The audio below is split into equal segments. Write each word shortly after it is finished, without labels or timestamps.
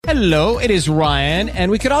Hello, it is Ryan,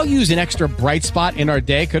 and we could all use an extra bright spot in our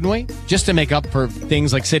day, couldn't we? Just to make up for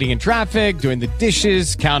things like sitting in traffic, doing the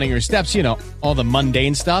dishes, counting your steps, you know, all the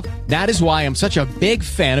mundane stuff. That is why I'm such a big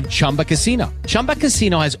fan of Chumba Casino. Chumba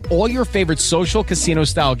Casino has all your favorite social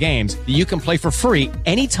casino-style games that you can play for free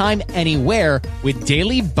anytime, anywhere with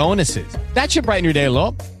daily bonuses. That should brighten your day a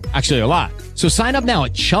little. Actually, a lot. So sign up now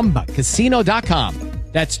at ChumbaCasino.com.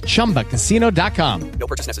 That's ChumbaCasino.com. No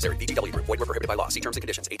purchase necessary. VGW Group. Void where prohibited by law. See terms and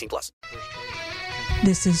conditions. 18+.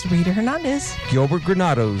 This is Rita Hernandez. Gilbert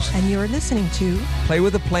Granados. And you're listening to Play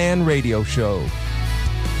with a Plan radio show.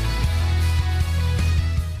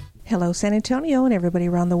 Hello, San Antonio and everybody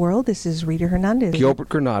around the world. This is Rita Hernandez. Gilbert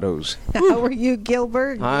Granados. How are you,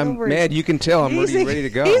 Gilbert? Man, you can tell I'm already ready to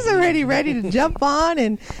go. He's already ready to jump on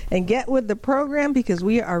and get with the program because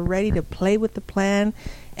we are ready to play with the plan.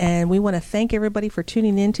 And we want to thank everybody for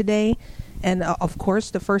tuning in today. And, of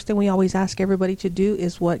course, the first thing we always ask everybody to do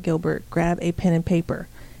is what, Gilbert? Grab a pen and paper.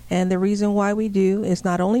 And the reason why we do is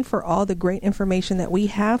not only for all the great information that we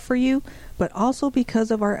have for you, but also because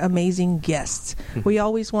of our amazing guests. We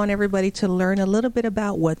always want everybody to learn a little bit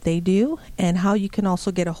about what they do and how you can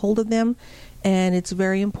also get a hold of them. And it's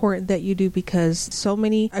very important that you do because so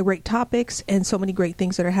many great topics and so many great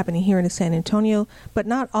things that are happening here in San Antonio, but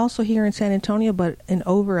not also here in San Antonio, but in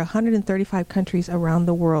over 135 countries around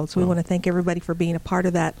the world. So we want to thank everybody for being a part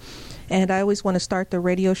of that. And I always want to start the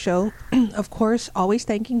radio show, of course, always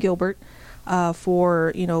thanking Gilbert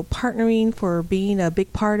for, partnering, for being a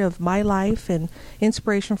big part of my life and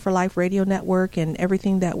Inspiration for Life Radio Network and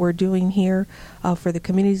everything that we're doing here for the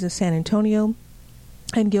communities of San Antonio.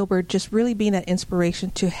 And Gilbert just really being that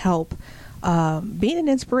inspiration to help, being an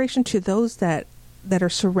inspiration to those that are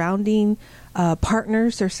surrounding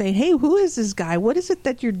partners. They're saying, hey, who is this guy? What is it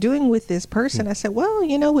that you're doing with this person? I said, well,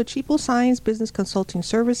 with Cheapo Science Business Consulting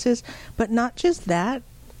Services, but not just that,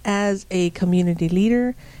 as a community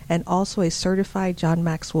leader and also a certified John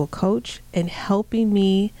Maxwell coach and helping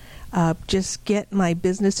me just get my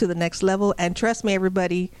business to the next level. And trust me,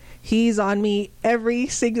 everybody, he's on me every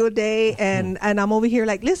single day, and I'm over here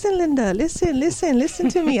like, listen, Linda, listen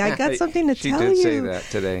to me. I got something to tell you. She did say that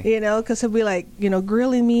today. Because he'll be like,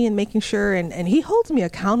 grilling me and making sure, and he holds me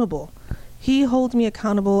accountable. He holds me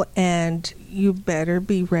accountable, and you better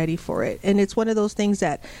be ready for it. And it's one of those things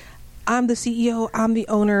that I'm the CEO, I'm the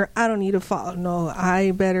owner, I don't need to follow. No, I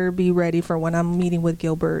better be ready for when I'm meeting with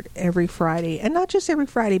Gilbert every Friday. And not just every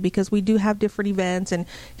Friday, because we do have different events, and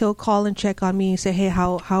he'll call and check on me and say, hey,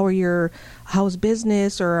 how's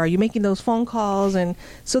business, or are you making those phone calls? And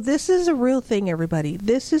so this is a real thing, everybody.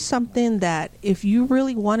 This is something that if you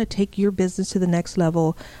really want to take your business to the next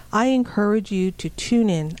level, I encourage you to tune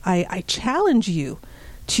in. I challenge you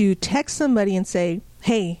to text somebody and say,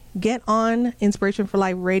 hey, get on Inspiration for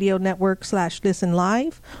Life Radio Network /listen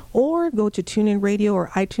live, or go to TuneIn Radio or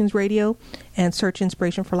iTunes Radio and search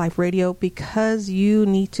Inspiration for Life Radio, because you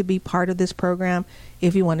need to be part of this program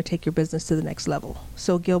if you want to take your business to the next level.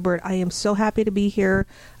 So, Gilbert, I am so happy to be here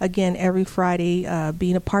again every Friday,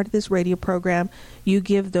 being a part of this radio program. You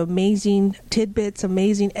give the amazing tidbits,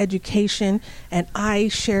 amazing education, and I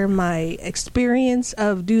share my experience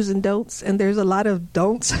of do's and don'ts, and there's a lot of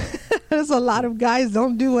don'ts. There's a lot of guys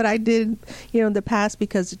don't do what I did, in the past,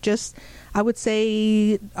 because I would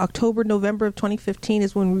say October, November of 2015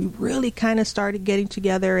 is when we really kind of started getting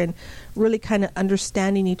together and really kind of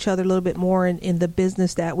understanding each other a little bit more in the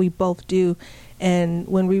business that we both do. And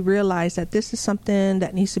when we realized that this is something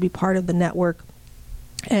that needs to be part of the network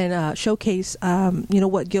and showcase,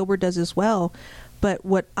 what Gilbert does as well. But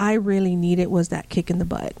what I really needed was that kick in the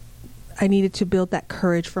butt. I needed to build that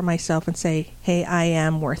courage for myself and say, hey, I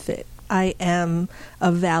am worth it. I am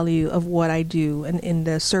of value of what I do and in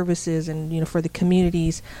the services and, for the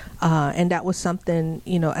communities. And that was something,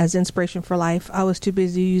 as Inspiration for Life, I was too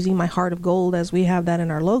busy using my heart of gold, as we have that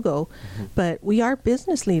in our logo. Mm-hmm. But we are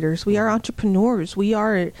business leaders. We are entrepreneurs. We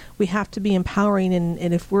have to be empowering.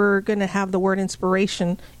 And if we're going to have the word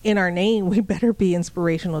inspiration in our name, we better be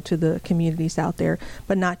inspirational to the communities out there,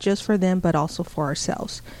 but not just for them, but also for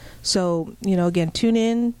ourselves. So, again, tune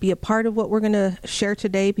in, be a part of what we're going to share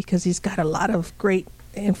today, because he's got a lot of great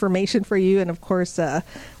information for you. And, of course,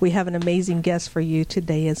 we have an amazing guest for you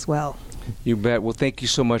today as well. You bet. Well, thank you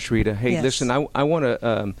so much, Rita. Hey, yes. Listen, I want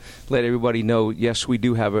to let everybody know, yes, we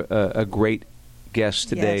do have a great guest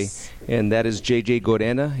today, yes. And that is J.J.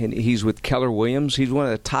 Gorena, and he's with Keller Williams. He's one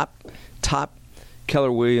of the top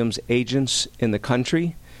Keller Williams agents in the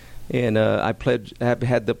country. And have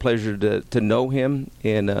had the pleasure to know him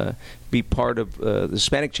and be part of the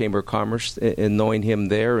Hispanic Chamber of Commerce and knowing him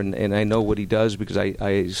there. And I know what he does because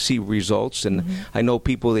I see results, and I know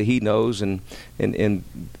people that he knows, and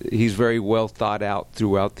he's very well thought out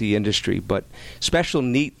throughout the industry. But special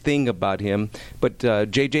neat thing about him, but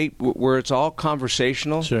JJ, where it's all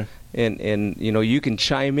conversational, sure. And you can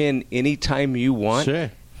chime in anytime you want.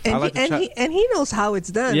 Sure. And he knows how it's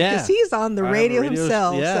done because he's on the radio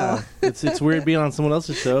himself. Yeah, so. it's weird being on someone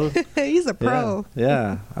else's show. He's a pro.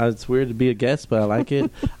 Yeah. It's weird to be a guest, but I like it.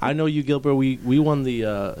 I know you, Gilbert. We won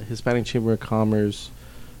the Hispanic Chamber of Commerce.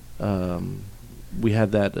 We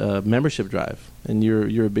had that membership drive, and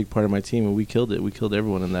you're a big part of my team, and we killed it. We killed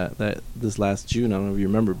everyone in that this last June. I don't know if you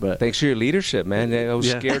remember, but thanks for your leadership, man. I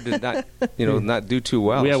was scared to not do too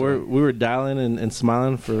well. Yeah, we were dialing and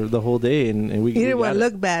smiling for the whole day, and we. You didn't want to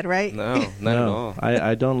look bad, right? No, not at all.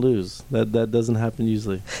 I don't lose. That doesn't happen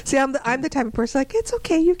usually. See, I'm the type of person like, it's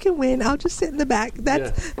okay, you can win. I'll just sit in the back.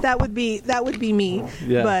 That would be me.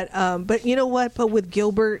 Yeah. But you know what? But with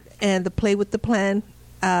Gilbert and the play with the plan.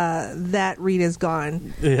 That Rita's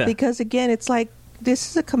gone because again it's like this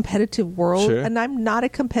is a competitive world and I'm not a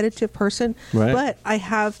competitive person, but I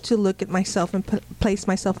have to look at myself and place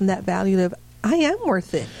myself in that value of I am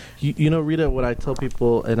worth it. You know, Rita, what I tell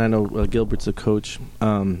people, and I know Gilbert's a coach,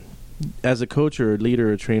 as a coach or a leader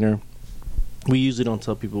or a trainer, we usually don't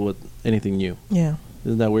tell people anything new.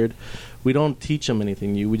 Isn't that weird? We don't teach them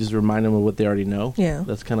anything new. We just remind them of what they already know.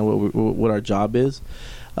 That's kind of what our job is.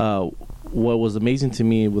 What was amazing to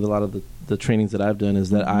me with a lot of the trainings that I've done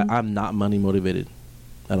is that I'm not money motivated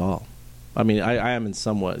at all. I mean, I am in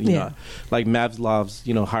somewhat, you know, like Maslow's,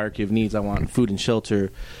 hierarchy of needs. I want food and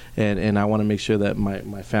shelter, and I want to make sure that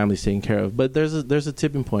my family's taken care of. But there's a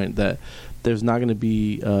tipping point that there's not going to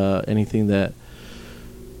be anything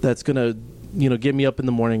that's going to get me up in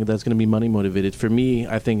the morning that's going to be money motivated. For me,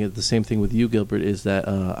 I think the same thing with you, Gilbert, is that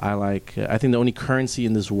I think the only currency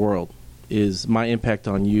in this world is my impact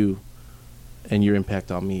on you and your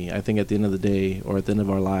impact on me. I think at the end of the day, or at the end of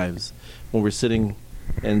our lives, when we're sitting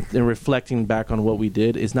and reflecting back on what we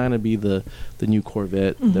did, it's not going to be the new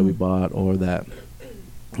Corvette that we bought or that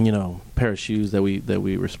pair of shoes that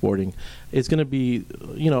we were sporting. It's going to be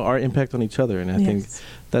our impact on each other, and I think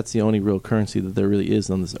that's the only real currency that there really is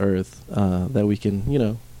on this earth that we can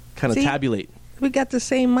kind of tabulate. We got the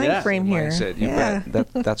same mind frame here. Mindset, you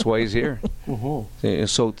bet. That's why he's here.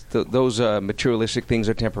 So those materialistic things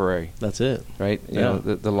are temporary. That's it. Right? You know,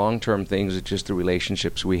 the long-term things are just the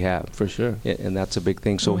relationships we have. For sure. And that's a big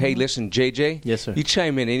thing. So, hey, listen, JJ. Yes, sir. You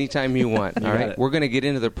chime in anytime you want. All right? We're going to get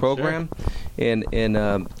into the program. Sure.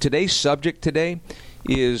 And today's subject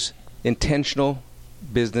is intentional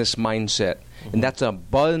business mindset. And that's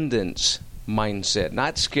abundance mindset,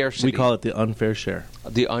 not scarcity. We call it the unfair share.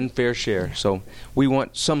 The unfair share. So we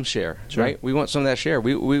want some share, right? We want some of that share.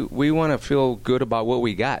 We want to feel good about what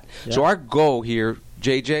we got. So our goal here,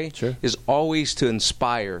 JJ, is always to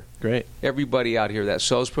inspire everybody out here, that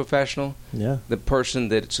sales professional, the person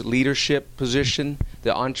that's leadership position,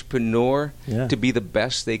 the entrepreneur, to be the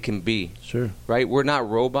best they can be. Right? We're not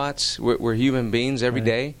robots. We're human beings every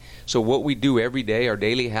day. So what we do every day, our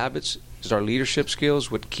daily habits, is our leadership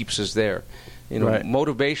skills what keeps us there.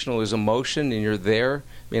 Motivational is emotion, and you're there.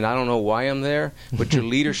 I mean, I don't know why I'm there, but your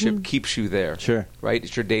leadership keeps you there. Right?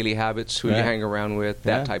 It's your daily habits, who you hang around with,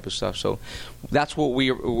 that type of stuff. So that's what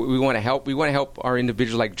we want to help. We want to help our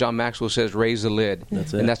individuals, like John Maxwell says, raise the lid.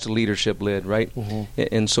 That's the leadership lid, right?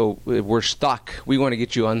 And so we're stuck. We want to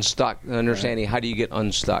get you unstuck, understanding how do you get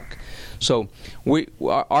unstuck. So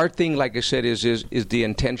our thing, like I said, is the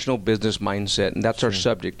intentional business mindset, and that's our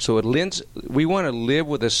subject. So we want to live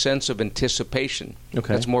with a sense of anticipation.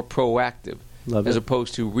 That's more proactive as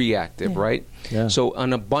opposed to reactive, right? So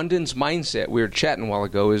an abundance mindset, we were chatting a while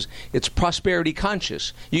ago, it's prosperity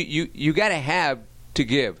conscious. You got to have to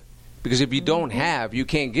give. Because if you don't have, you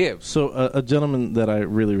can't give. So a gentleman that I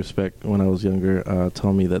really respect when I was younger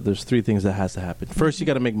told me that there's 3 things that has to happen. First, you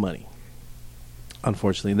got to make money.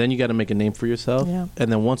 Unfortunately, then you got to make a name for yourself,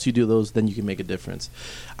 and then once you do those, then you can make a difference.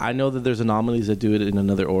 I know that there's anomalies that do it in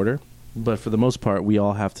another order, but for the most part, we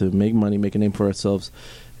all have to make money, make a name for ourselves,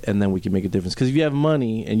 and then we can make a difference. Because if you have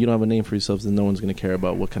money and you don't have a name for yourself, then no one's going to care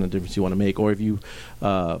about what kind of difference you want to make. Or if you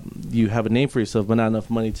have a name for yourself but not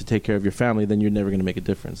enough money to take care of your family, then you're never going to make a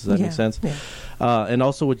difference. Does that make sense? And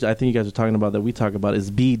also, what I think you guys are talking about that we talk about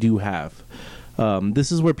is be, do, have.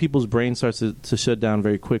 This is where people's brain starts to shut down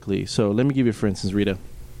very quickly. So let me give you, for instance, Rita.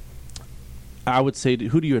 I would say,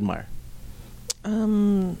 who do you admire?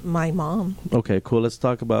 My mom. Okay, cool. Let's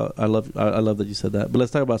talk about. I love that you said that. But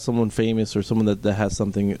let's talk about someone famous or someone that has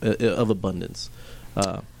something of abundance.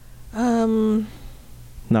 Now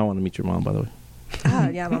I want to meet your mom, by the way.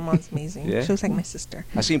 Yeah, my mom's amazing. Yeah. She looks like my sister.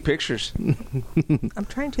 I seen pictures. I'm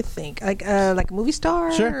trying to think, like a movie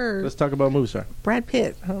star. Sure. Let's talk about movie star. Brad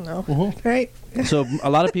Pitt. I don't know. Right. So a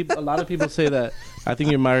lot of people say that. I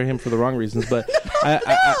think you admire him for the wrong reasons, but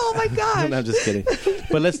oh my gosh! No, I'm just kidding.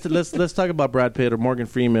 But let's talk about Brad Pitt or Morgan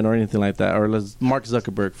Freeman or anything like that, or let's Mark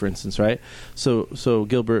Zuckerberg, for instance, right? So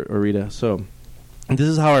Gilbert or Rita. So this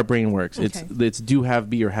is how our brain works. Okay. It's do have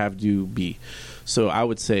be or have do be. So I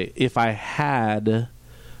would say if I had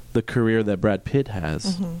the career that Brad Pitt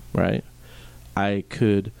has, right, I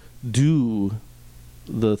could do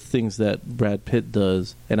the things that Brad Pitt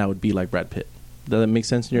does, and I would be like Brad Pitt. Does that make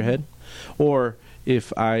sense in your head? Or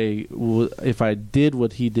if I did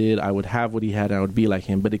what he did, I would have what he had, and I would be like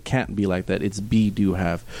him. But it can't be like that. It's be, do,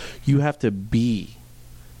 have. You have to be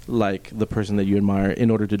like the person that you admire in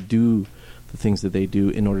order to do the things that they do,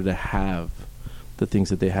 in order to have the things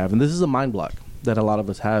that they have. And this is a mind block that a lot of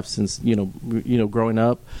us have since growing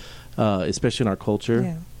up, especially in our culture.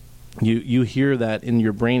 Yeah. You hear that in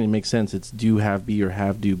your brain, it makes sense. It's do, have, be, or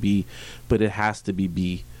have, do, be, but it has to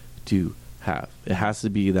be, do, have. It has to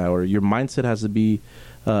be that order. Your mindset has to be,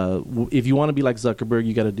 if you want to be like Zuckerberg,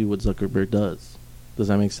 you got to do what Zuckerberg does. Does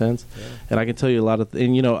that make sense? Yeah. And I can tell you a lot of,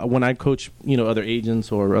 and when I coach, other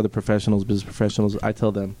agents or other professionals, business professionals, I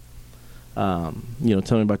tell them, tell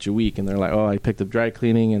me about your week, and they're like, oh, I picked up dry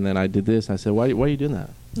cleaning, and then I did this. And I said, why are you doing that?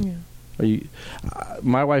 Yeah. Are you?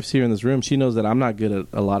 My wife's here in this room. She knows that I'm not good at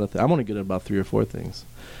a lot of things. I'm only good at about 3 or 4 things,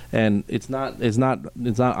 and it's not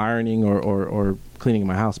ironing or cleaning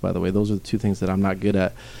my house. By the way, those are the 2 things that I'm not good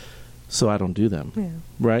at, so I don't do them. Yeah.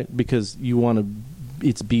 Right? Because you want to.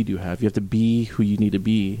 It's be, do, have. You have to be who you need to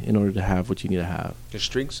be in order to have what you need to have. Your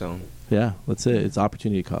strength zone. Yeah, that's it. It's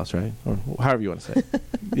opportunity cost, right? Or however you want to say it.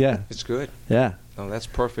 Yeah. It's good. Yeah. Oh, that's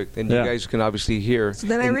perfect. And you guys can obviously hear. So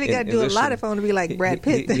then I really got to do a lot if I want to be like Brad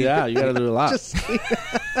Pitt. Yeah, you got to do a lot.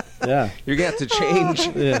 Yeah. You're going to have to change.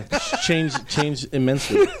 Yeah, change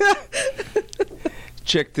immensely.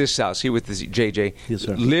 Check this out. See with this, JJ. Yes,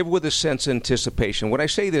 sir. Live with a sense of anticipation. When I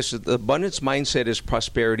say this, the abundance mindset is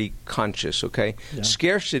prosperity conscious, okay? Yeah.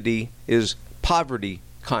 Scarcity is poverty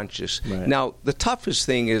conscious. Right. Now, the toughest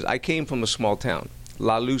thing is I came from a small town,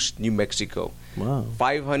 La Luz, New Mexico. Wow.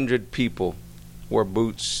 500 people wore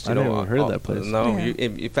boots. I never heard of that place. No. Yeah.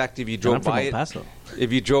 In fact, if you drove by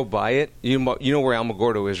it, you know where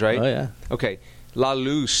Alamogordo is, right? Oh, yeah. Okay. La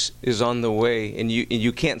Luz is on the way, and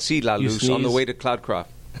you can't see La Luz on the way to Cloudcroft.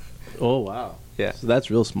 Oh, wow. Yeah. So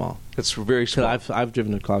that's real small. It's very small. I've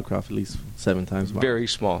driven to Cloudcroft at least 7 times. Very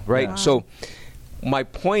small, right? Wow. So my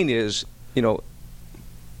point is,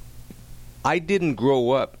 I didn't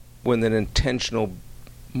grow up with an intentional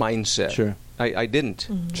mindset. Sure. I didn't.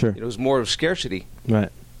 Mm-hmm. Sure. It was more of scarcity.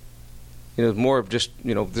 Right. It was more of just,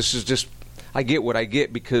 this is just, I get what I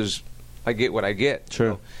get because I get what I get.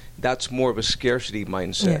 Sure. That's more of a scarcity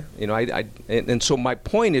mindset. Yeah. And so my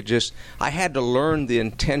point is just, I had to learn the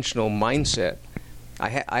intentional mindset. I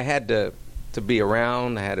had to be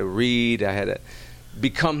around, I had to read, I had to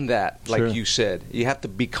become that, like you said. You have to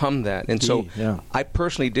become that. And so I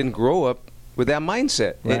personally didn't grow up with that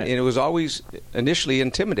mindset. Right. And it was always initially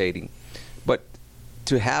intimidating. But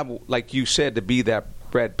to have, like you said, to be that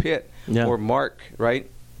Brad Pitt or Mark, right?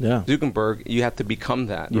 Yeah. Zuckerberg, you have to become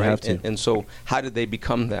that, you right? Have to. And so how did they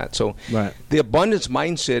become that? So the abundance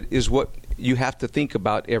mindset is what you have to think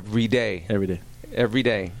about every day. Every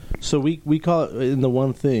day. So we call it, in the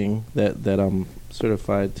one thing that I'm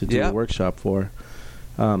certified to do a workshop for,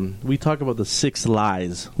 we talk about the 6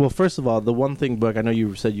 lies. Well, first of all, the one thing book, I know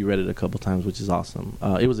you said you read it a couple times, which is awesome.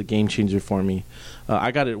 It was a game changer for me. I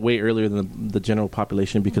got it way earlier than the general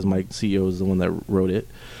population because my CEO is the one that wrote it.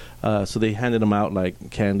 So they handed them out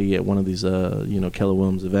like candy at one of these, Keller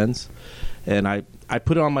Williams events. And I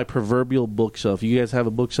put it on my proverbial bookshelf. You guys have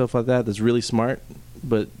a bookshelf like that that's really smart,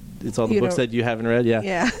 but it's all the books that you haven't read?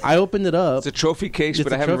 Yeah. I opened it up. It's a trophy case,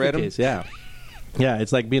 but I haven't read them. Yeah. Yeah,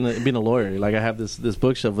 it's like being a lawyer. Like I have this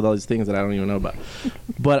bookshelf with all these things that I don't even know about.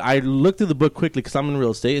 But I looked through the book quickly because I'm in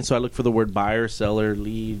real estate, and so I looked for the word buyer, seller,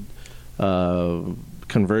 lead,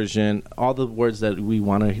 conversion, all the words that we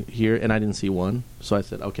want to hear, and I didn't see one. So I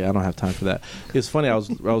said, okay, I don't have time for that. It's funny. I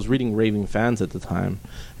was reading Raving Fans at the time,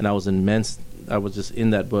 and I was just in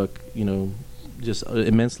that book, just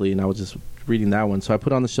immensely, and I was just reading that one. So I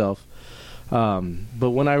put it on the shelf. But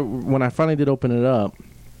when I finally did open it up,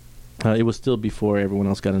 it was still before everyone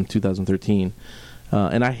else got in 2013.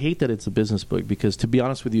 And I hate that it's a business book because, to be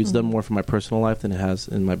honest with you, it's done more for my personal life than it has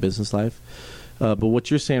in my business life. But what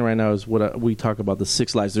you're saying right now is what we talk about, the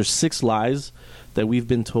 6 lies. There's 6 lies that we've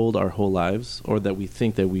been told our whole lives, or that we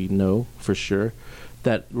think that we know for sure,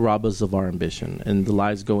 that rob us of our ambition. And the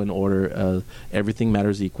lies go in order. Everything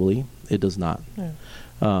matters equally. It does not. Yeah.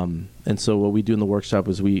 And so what we do in the workshop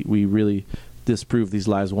is we really disprove these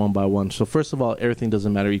lies one by one. So first of all, everything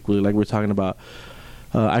doesn't matter equally. Like we're talking about,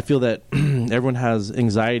 I feel that everyone has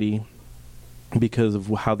anxiety because of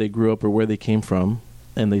how they grew up or where they came from.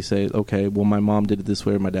 And they say, okay, well, my mom did it this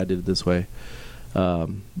way or my dad did it this way.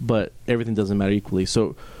 But everything doesn't matter equally.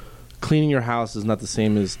 So cleaning your house is not the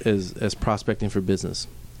same as prospecting for business.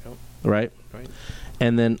 Yep. Right?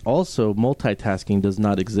 And then also multitasking does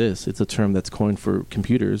not exist. It's a term that's coined for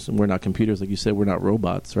computers. And we're not computers. Like you said, we're not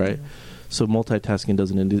robots, right? Mm-hmm. So multitasking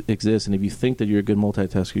doesn't exist. And if you think that you're a good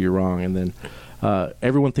multitasker, you're wrong. And then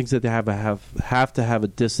everyone thinks that they have to have a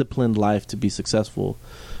disciplined life to be successful.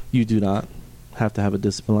 You do not have to have a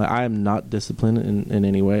disciplined life. I am not disciplined in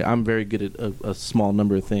any way. I'm very good at a small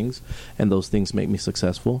number of things, and those things make me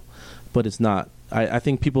successful. But it's not. I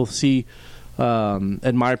think people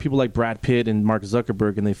admire people like Brad Pitt and Mark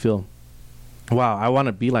Zuckerberg, and they feel, wow, I want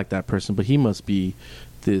to be like that person, but he must be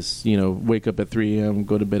this, wake up at 3 a.m.,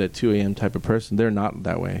 go to bed at 2 a.m. type of person. They're not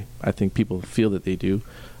that way. I think people feel that they do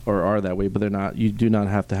or are that way, but they're not. You do not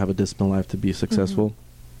have to have a disciplined life to be successful.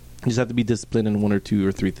 Mm-hmm. You just have to be disciplined in 1 or 2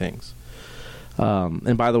 or 3 things.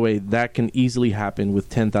 And by the way, that can easily happen with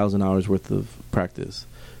 10,000 hours worth of practice.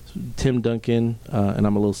 Tim Duncan, and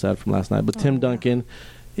I'm a little sad from last night, but Tim Duncan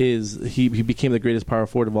he became the greatest power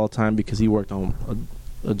forward of all time because he worked on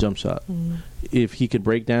a jump shot. Mm-hmm. If he could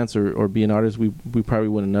break dance or be an artist, we probably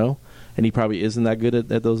wouldn't know. And he probably isn't that good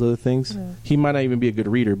at those other things. Yeah. He might not even be a good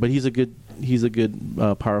reader, but he's a good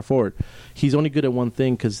power forward. He's only good at one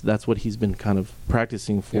thing because that's what he's been kind of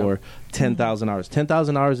practicing for 10,000 hours.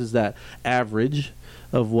 10,000 hours is that average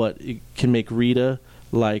of what it can make Rita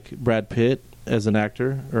like Brad Pitt as an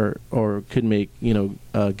actor, or could make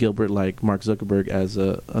Gilbert like Mark Zuckerberg as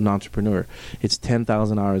an entrepreneur. It's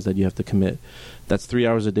 10,000 hours that you have to commit. That's 3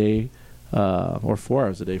 hours a day, or 4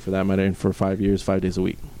 hours a day for that matter, and for 5 years, 5 days a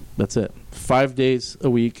week. That's it. 5 days a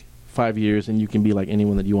week, 5 years, and you can be like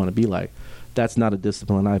anyone that you want to be like. That's not a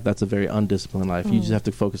disciplined life. That's a very undisciplined life. You just have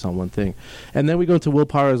to focus on one thing. And then we go to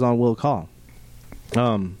willpowers on will call.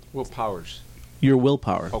 Willpowers. Your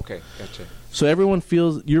willpower. Okay, gotcha. So everyone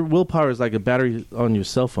feels your willpower is like a battery on your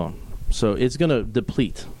cell phone. So it's going to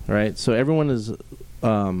deplete, right? So everyone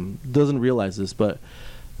doesn't realize this, but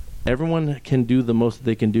everyone can do the most that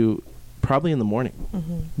they can do probably in the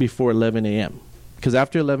morning before 11 a.m. Because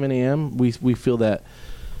after 11 a.m., we feel that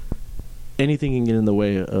anything can get in the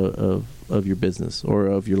way of your business or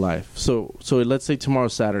of your life. So let's say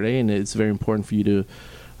tomorrow's Saturday, and it's very important for you to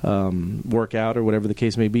work out or whatever the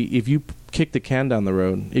case may be. If you kick the can down the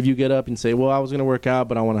road, if you get up and say, well, I was going to work out,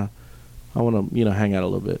 but I want to hang out a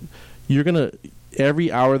little bit, you're going to,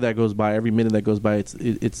 every hour that goes by, every minute that goes by,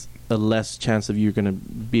 it's a less chance of you're going to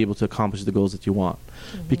be able to accomplish the goals that you want.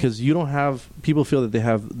 Because you don't have, people feel that they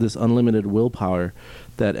have this unlimited willpower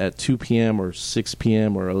that at 2 p.m. or 6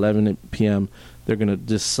 p.m. or 11 p.m. they're going to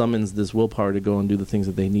just summons this willpower to go and do the things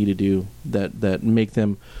that they need to do that make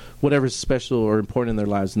them whatever's special or important in their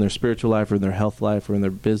lives, in their spiritual life or in their health life or in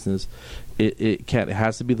their business. It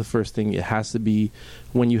has to be the first thing. It has to be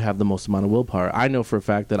when you have the most amount of willpower. I know for a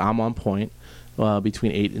fact that I'm on point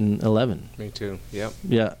between 8 and 11. Me too. Yep.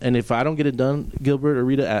 Yeah, and if I don't get it done, Gilbert or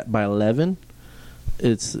Rita, by 11,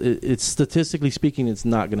 it's statistically speaking, it's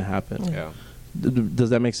not going to happen. Yeah.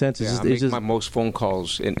 Does that make sense? I make my most phone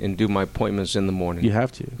calls and do my appointments in the morning. You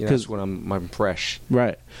have to. That's when I'm fresh.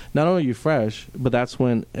 Right. Not only are you fresh, but that's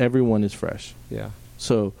when everyone is fresh. Yeah.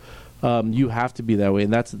 So you have to be that way.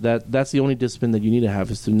 And that's the only discipline that you need to have,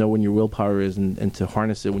 is to know when your willpower is and to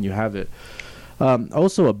harness it when you have it.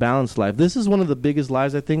 Also, a balanced life. This is one of the biggest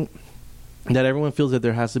lies, I think, that everyone feels that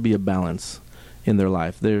there has to be a balance in their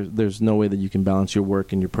life. There's no way that you can balance your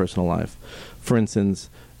work and your personal life. For instance,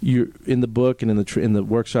 you in the book and in the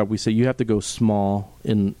workshop, we say you have to go small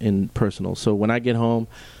in personal. So when I get home,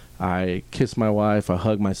 I kiss my wife, I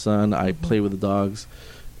hug my son, I play with the dogs,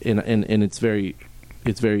 and it's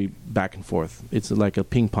very back and forth. It's like a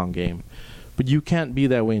ping pong game. But you can't be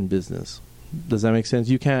that way in business. Does that make sense?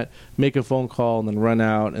 You can't make a phone call and then run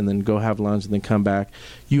out and then go have lunch and then come back.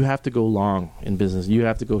 You have to go long in business. You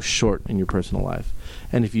have to go short in your personal life.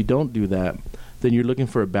 And if you don't do that, then you're looking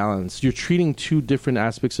for a balance. You're treating two different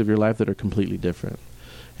aspects of your life that are completely different.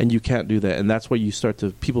 And you can't do that. And that's why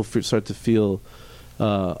people start to feel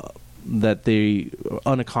that they are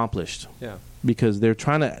unaccomplished. Yeah. Because they're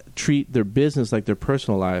trying to treat their business like their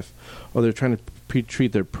personal life, or they're trying to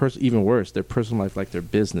treat their even worse, their personal life like their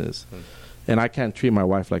business. And I can't treat my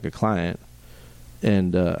wife like a client,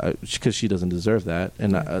 and because she doesn't deserve that,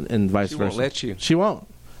 and vice versa. She won't let you. She won't.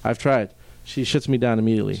 I've tried. She shuts me down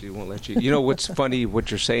immediately. She won't let you. You know what's funny,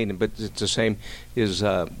 what you're saying, but it's the same, is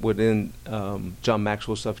within John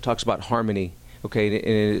Maxwell stuff, talks about harmony, okay?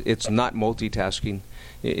 And it's not multitasking.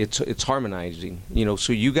 It's harmonizing, you know.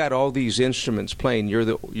 So you got all these instruments playing. You're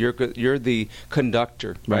the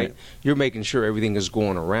conductor, right? You're making sure everything is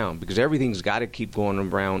going around, because everything's got to keep going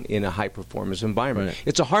around in a high performance environment.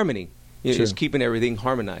 It's a harmony. It's keeping everything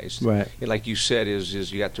harmonized. Right. And like you said,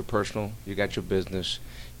 is you got your personal, you got your business,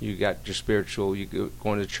 you got your spiritual, you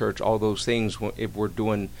going to church, all those things. If we're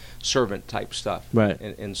doing servant type stuff, right?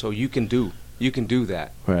 And so you can do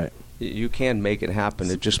that, right? You can make it happen.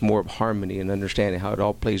 It's just more of harmony and understanding how it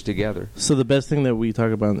all plays together. So the best thing that we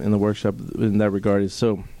talk about in the workshop in that regard is,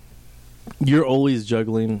 so you're always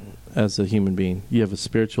juggling as a human being. You have a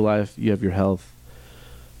spiritual life, you have your health,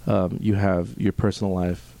 you have your personal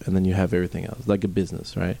life, and then you have everything else, like a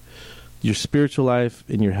business, right? Your spiritual life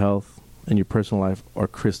and your health and your personal life are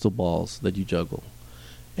crystal balls that you juggle.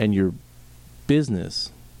 And your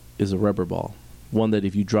business is a rubber ball. One that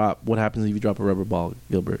if you drop, what happens if you drop a rubber ball,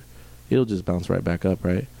 Gilbert? It'll just bounce right back up,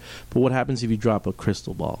 right? But what happens if you drop a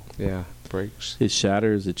crystal ball? Yeah, breaks. It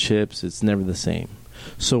shatters, it chips, it's never the same.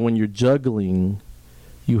 So when you're juggling,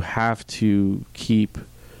 you have to keep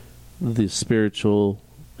the spiritual,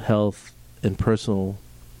 health, and personal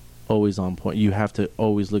always on point. You have to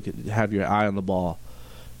always have your eye on the ball.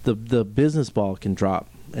 The business ball can drop,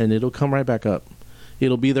 and it'll come right back up.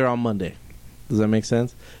 It'll be there on Monday. Does that make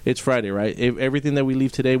sense? It's Friday, right? Everything that we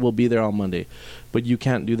leave today will be there on Monday. But you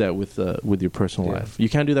can't do that with your personal life. You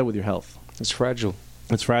can't do that with your health. It's fragile.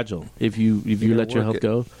 It's fragile. If you let your health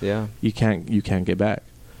go, you can't get back.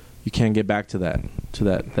 You can't get back to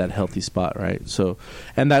that healthy spot, right? So,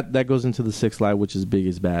 and that goes into the sixth lie, which is big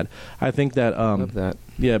is bad. I think that love that.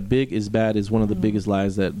 Yeah, big is bad is one of the biggest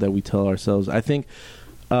lies that we tell ourselves. I think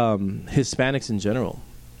Hispanics in general.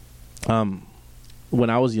 When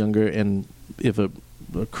I was younger, and if a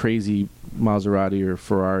crazy Maserati or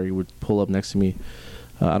Ferrari would pull up next to me,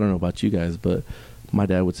 I don't know about you guys, but my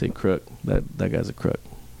dad would say crook. That guy's a crook.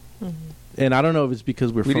 Mm-hmm. And I don't know if it's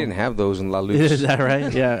because we didn't have those in La Luz. Is that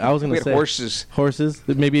right? Yeah, I was going to say horses.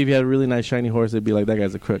 Maybe if you had a really nice shiny horse, it'd be like, that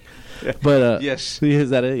guy's a crook. But yes,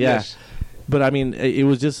 is that it? Yeah. Yes. But I mean,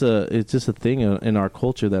 it's just a thing in our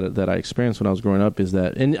culture that I experienced when I was growing up. Is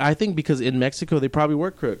that, and I think because in Mexico they probably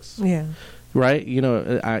were crooks. Yeah. Right,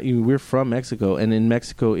 we're from Mexico, and in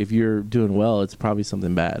Mexico, if you're doing well, it's probably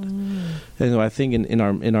something bad. And I think in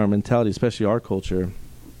our mentality, especially our culture,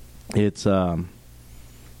 it's big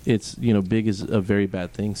is a very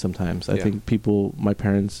bad thing sometimes. I think people, my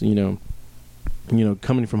parents,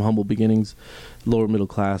 coming from humble beginnings, lower middle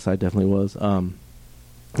class, I definitely was.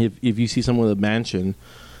 If you see someone with a mansion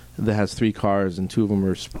that has 3 cars and 2 of them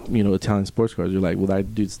are Italian sports cars, you're like, well,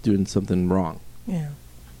 that dude's doing something wrong. Yeah.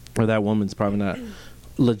 Or that woman's probably not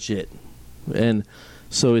legit. And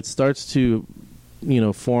so it starts to,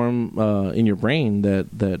 form in your brain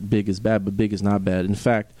that big is bad, but big is not bad. In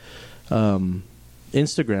fact,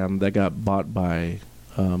 Instagram, that got bought by,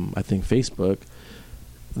 I think, Facebook,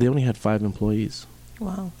 they only had 5 employees.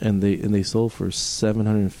 Wow. And they sold for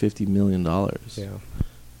 $750 million. Yeah.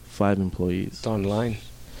 5 employees. It's online.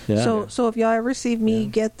 Yeah. So if y'all ever see me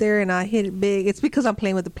get there and I hit it big, it's because I'm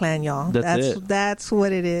playing with the plan, y'all. That's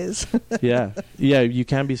what it is. Yeah. You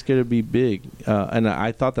can't be scared to be big. And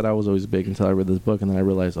I thought that I was always big until I read this book, and then I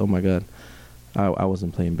realized, oh my God, I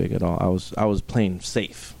wasn't playing big at all. I was playing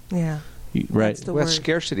safe. Yeah. Right. That's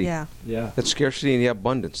scarcity. Yeah. That's scarcity and the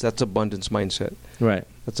abundance. That's abundance mindset. Right.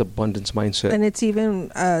 That's abundance mindset. And it's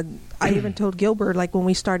even I even told Gilbert, like when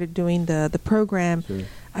we started doing the program. Sure.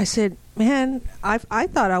 I said, man, I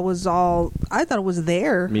thought it was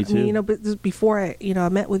there. Me too. But before I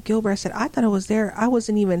met with Gilbert, I said, I thought I was there. I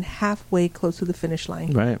wasn't even halfway close to the finish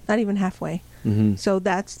line. Right. Not even halfway. Mm-hmm. So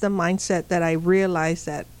that's the mindset that I realized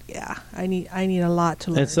that, I need a lot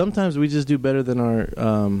to learn. And sometimes we just do better than our,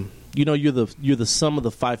 you're the sum of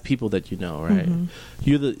the 5 people that you know, right? Mm-hmm.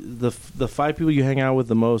 You're the 5 people you hang out with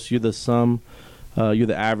the most. You're the sum, you're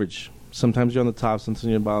the average. Sometimes you're on the top, sometimes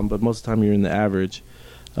you're on the bottom, but most of the time you're in the average.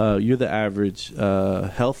 You're the average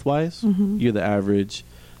health-wise. Mm-hmm. You're the average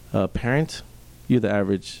parent. You're the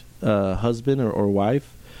average husband or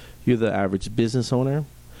wife. You're the average business owner.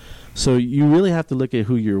 So you really have to look at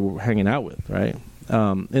who you're hanging out with, right?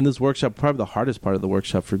 In this workshop, probably the hardest part of the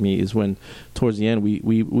workshop for me is when, towards the end,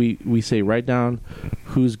 we say, write down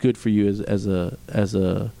who's good for you as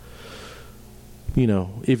a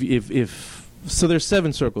if so there's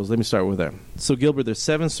 7 circles. Let me start with that. So Gilbert, there's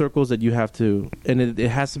 7 circles that you have to, and it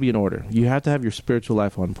has to be in order. You have to have your spiritual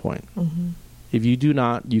life on point. Mm-hmm. If you do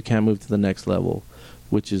not, you can't move to the next level,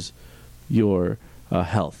 which is your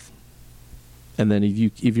health. And then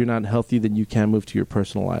if you're not healthy, then you can move to your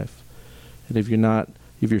personal life. And if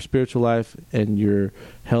your spiritual life and your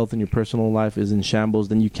health and your personal life is in shambles,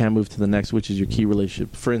 then you can move to the next, which is your key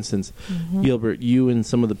relationship. For instance, Gilbert, you and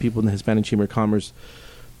some of the people in the Hispanic Chamber of Commerce,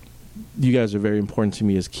 you guys are very important to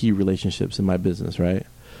me as key relationships in my business, right?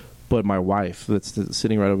 But my wife, that's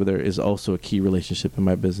sitting right over there, is also a key relationship in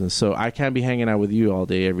my business. So I can't be hanging out with you all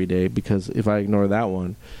day, every day, because if I ignore that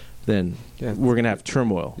one, then we're going to have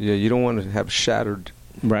turmoil. Yeah, you don't want to have shattered.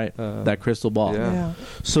 Right, that crystal ball. Yeah.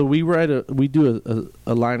 So we do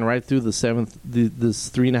a line right through this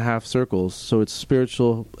 3.5 circles. So it's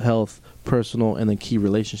spiritual, health, personal, and then key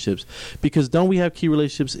relationships. Because don't we have key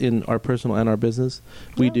relationships in our personal and our business?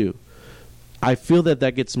 We do. I feel that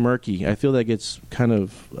gets murky. I feel that gets kind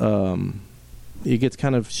of it gets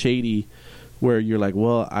kind of shady, where you're like,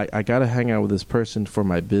 well, I got to hang out with this person for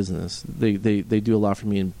my business. They do a lot for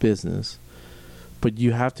me in business. But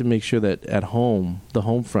you have to make sure that at home, the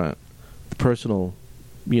home front, the personal,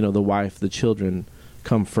 the wife, the children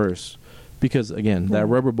come first. Because, again, that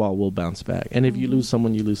rubber ball will bounce back. And if you lose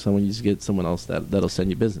someone, you just get someone else that'll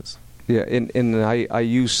send you business. Yeah, and I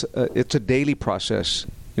use, it's a daily process.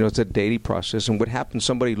 It's a daily process. And what happens,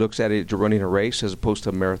 somebody looks at it, you're running a race as opposed to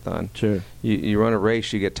a marathon. Sure. You run a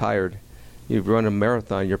race, you get tired. You run a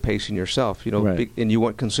marathon, you're pacing yourself, right. And you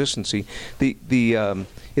want consistency.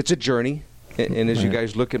 It's a journey. And as you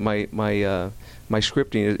guys look at my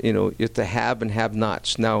scripting, it's the have and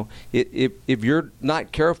have-nots. Now, if you're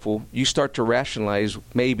not careful, you start to rationalize,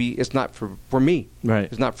 maybe it's not for me. Right.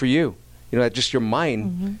 It's not for you. That's just your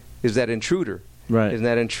mind is that intruder. Right. Isn't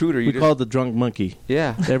that intruder? We call it the drunk monkey.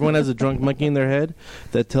 Yeah. Everyone has a drunk monkey in their head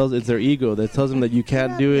it's their ego that tells them that you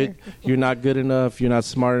can't do it, you're not good enough, you're not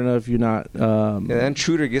smart enough, you're not... and that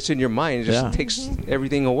intruder gets in your mind and just takes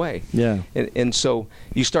everything away. Yeah. And so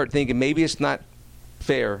you start thinking, maybe it's not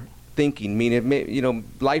fair thinking, meaning,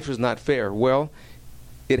 life is not fair. Well,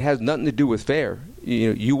 it has nothing to do with fair.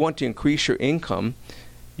 You want to increase your income,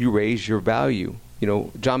 you raise your value.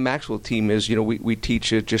 John Maxwell team is, we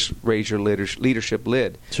teach you just raise your leadership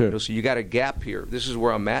lid. Sure. So you got a gap here. This is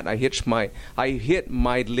where I'm at. And I hit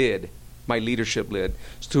my lid, my leadership lid.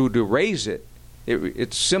 So to raise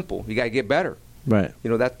it's simple. You got to get better. Right.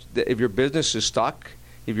 That if your business is stuck,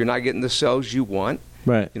 if you're not getting the sales you want,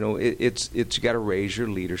 right. It's you got to raise your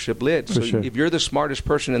leadership lid. For so sure. If you're the smartest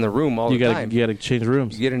person in the room all the time, you got to change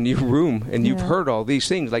rooms. You get a new room, and you've heard all these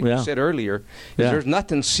things, like you said earlier. There's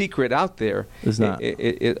nothing secret out there. It's not.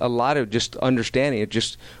 A lot of just understanding. It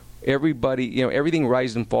just everybody, everything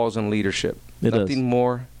rises and falls on leadership. Nothing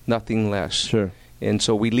more, nothing less. Sure. And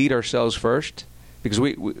so we lead ourselves first, because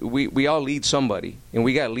we all lead somebody, and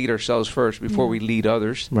we got to lead ourselves first before we lead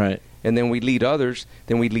others. Right. And then we lead others,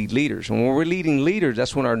 then we lead leaders. And when we're leading leaders,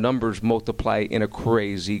 that's when our numbers multiply in a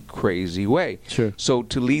crazy, crazy way. Sure. So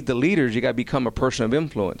to lead the leaders, you got to become a person of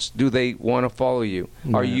influence. Do they want to follow you?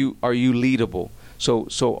 Yeah. Are you leadable? So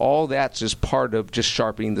all that's just part of just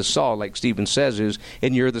sharpening the saw, like Stephen says,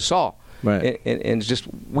 and you're the saw. Right. And it's just,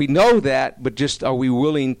 we know that, but just are we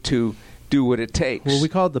willing to do what it takes? Well, we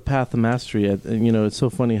call it the path of mastery. It's so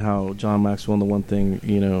funny how John Maxwell and the one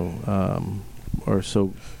thing, are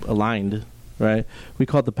so aligned, right? We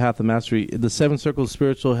call it the path of mastery. The 7 circles: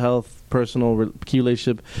 spiritual, health, personal, key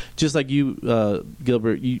relationship. Just like you,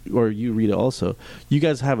 Gilbert, you Rita, also. You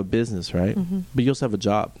guys have a business, right? But you also have a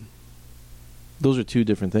job. Those are 2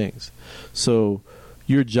 different things. So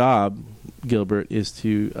your job, Gilbert, is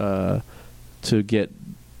to get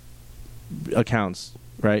accounts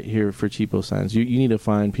right here for cheapo signs. You need to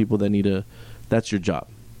find people that that's your job.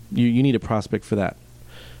 You need a prospect for that.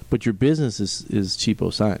 But your business is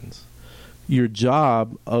cheapo signs. Your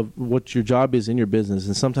job is in your business,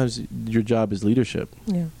 and sometimes your job is leadership.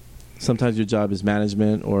 Yeah. Sometimes your job is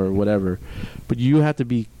management or whatever. But you have to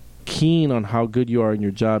be keen on how good you are in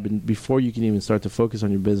your job and before you can even start to focus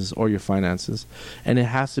on your business or your finances. And it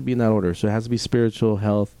has to be in that order. So it has to be spiritual,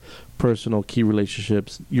 health, personal, key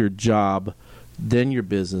relationships, your job, then your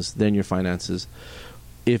business, then your finances.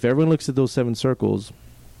 If everyone looks at those 7 circles,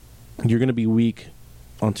 you're going to be weak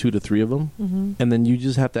on 2 to 3 of them. And then you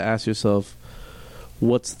just have to ask yourself,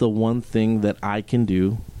 what's the one thing that I can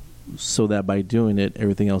do so that by doing it,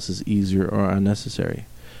 everything else is easier or unnecessary?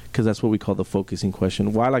 Because that's what we call the focusing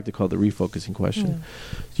question. Well, I like to call it the refocusing question.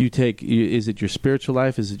 Yeah. Is it your spiritual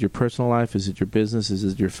life? Is it your personal life? Is it your business? Is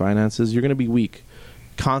it your finances? You're going to be weak,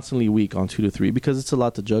 constantly weak on 2 to 3 because it's a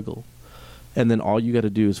lot to juggle. And then all you got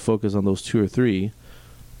to do is focus on those 2 or 3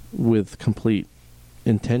 with complete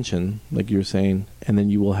intention, like you were saying, and then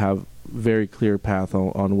you will have very clear path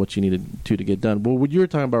on what you needed to get done. But what you were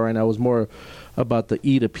talking about right now was more about the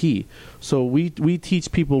E to P. So we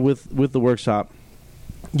teach people with the workshop,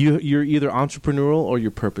 you're either entrepreneurial or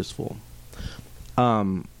you're purposeful.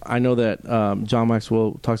 I know that John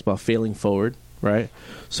Maxwell talks about failing forward, right?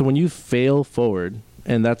 So when you fail forward,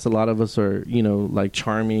 and that's a lot of us are, like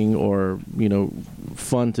charming or,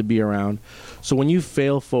 fun to be around. So when you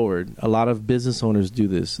fail forward, a lot of business owners do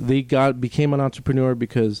this. They became an entrepreneur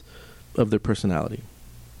because of their personality.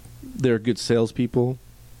 They're good salespeople.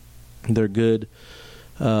 They're good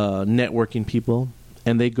networking people,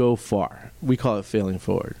 and they go far. We call it failing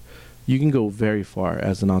forward. You can go very far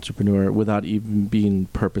as an entrepreneur without even being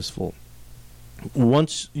purposeful.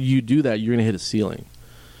 Once you do that, you're going to hit a ceiling.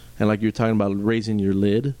 And like you're talking about raising your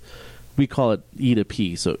lid, we call it E to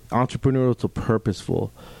P. So entrepreneurial to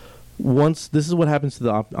purposeful. Once this is what happens to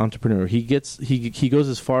the entrepreneur. He goes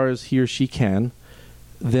as far as he or she can.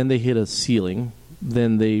 Then they hit a ceiling.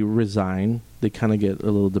 Then they resign. They kind of get a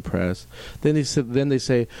little depressed. Then they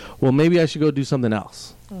say, well, maybe I should go do something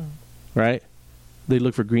else. Right? They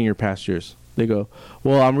look for greener pastures. They go,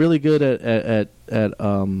 well, I'm really good at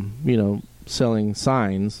selling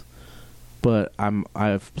signs, but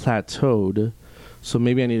I've plateaued, so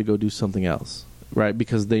maybe I need to go do something else, right?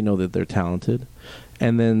 Because they know that they're talented,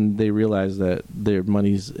 and then they realize that their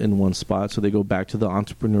money's in one spot, so they go back to the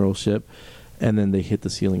entrepreneurship, and then they hit the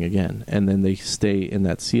ceiling again, and then they stay in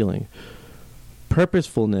that ceiling.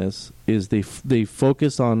 Purposefulness is they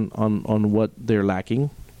focus on what they're lacking.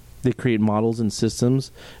 They create models and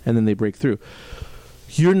systems, and then they break through.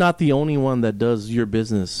 You're not the only one that does your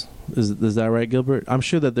business. Is that right, Gilbert? I'm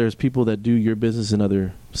sure that there's people that do your business in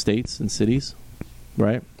other states and cities,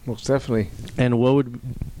 right? Most definitely. And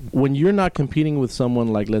when you're not competing with someone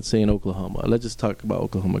like, let's say, in Oklahoma. Let's just talk about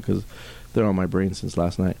Oklahoma because they're on my brain since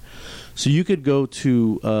last night. So you could go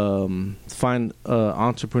to find an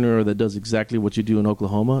entrepreneur that does exactly what you do in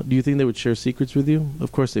Oklahoma. Do you think they would share secrets with you?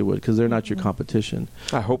 Of course they would, because they're not your competition.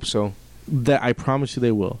 I hope so. That I promise you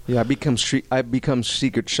they will. Yeah, I become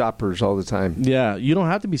secret shoppers all the time. Yeah, you don't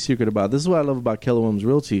have to be secret about it. This is what I love about Keller Williams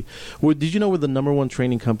Realty. Did you know we're the #1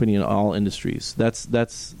 training company in all industries? That's I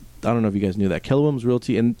don't know if you guys knew that. Keller Williams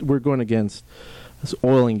Realty, and we're going against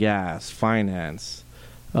oil and gas, finance,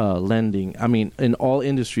 lending. I mean, in all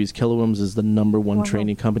industries, Keller Williams is the #1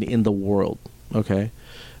 training company in the world. Okay,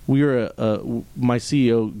 we are. My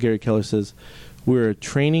CEO Gary Keller says we're a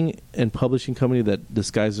training and publishing company that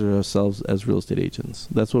disguises ourselves as real estate agents.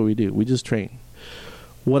 That's what we do. We just train.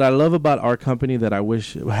 What I love about our company that I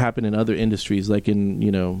wish happened in other industries, like in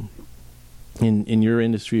your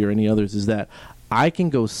industry or any others, is that I can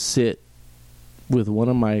go sit with one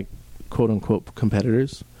of my quote-unquote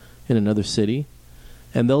competitors in another city,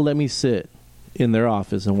 and they'll let me sit in their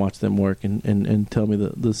office and watch them work and tell me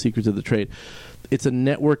the secrets of the trade. It's a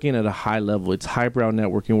networking at a high level. It's highbrow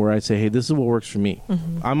networking where I say, hey, this is what works for me.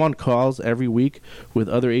 Mm-hmm. I'm on calls every week with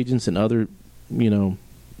other agents in other,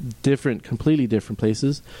 completely different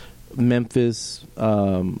places. Memphis,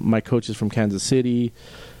 my coach is from Kansas City.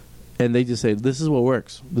 And they just say, this is what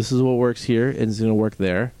works. This is what works here, and it's going to work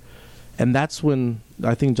there. And that's when,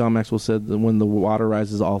 I think John Maxwell said, that when the water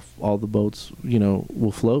rises, all the boats,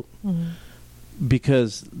 will float. Mm-hmm.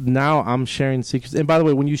 Because now I'm sharing secrets. And by the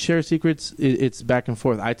way, when you share secrets, it's back and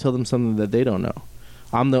forth. I tell them something that they don't know.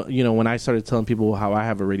 I'm when I started telling people how I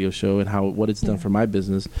have a radio show and what it's done for my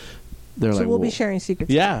business, they're like, we'll be sharing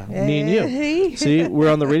secrets. Yeah, me and you. See,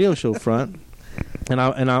 we're on the radio show front. And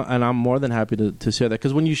I'm more than happy to share that,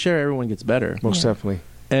 because when you share, everyone gets better. Most definitely.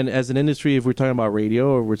 And as an industry, if we're talking about radio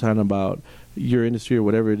or we're talking about your industry or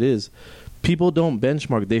whatever it is, people don't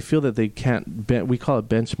benchmark. They feel that they can't. We call it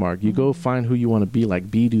benchmark. You go find who you want to be, like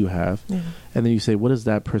B do have, and then you say, what is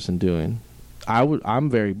that person doing? I'm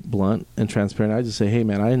very blunt and transparent. I just say, hey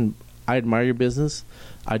man, I admire your business.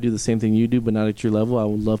 I do the same thing you do, but not at your level. I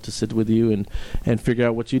would love to sit with you and figure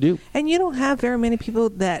out what you do. And you don't have very many people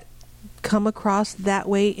that come across that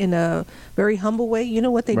way in a very humble way. You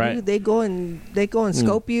know what they do? They go and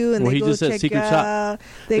scope you, and they go check out.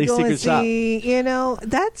 They go and see.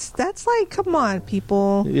 That's like, come on,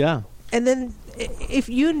 people. Yeah. And then if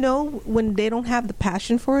when they don't have the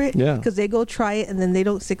passion for it, because they go try it and then they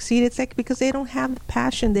don't succeed, it's like because they don't have the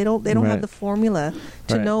passion. They don't have the formula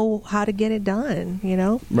to know how to get it done.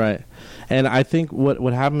 Right. And I think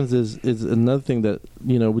what happens is another thing that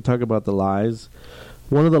we talk about the lies.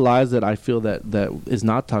 One of the lies that I feel that is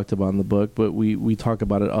not talked about in the book, but we talk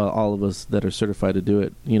about it, all of us that are certified to do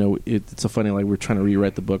it. It's a funny, like we're trying to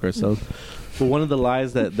rewrite the book ourselves. But one of the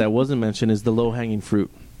lies that wasn't mentioned is the low-hanging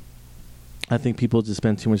fruit. I think people just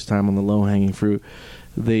spend too much time on the low-hanging fruit.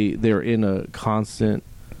 They're in a constant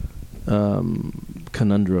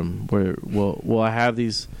conundrum where I have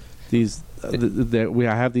these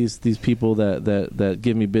I have these people that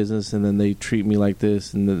give me business, and then they treat me like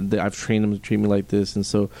this, and I've trained them to treat me like this, and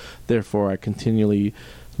so therefore I continually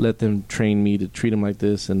let them train me to treat them like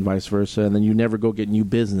this, and vice versa. And then you never go get new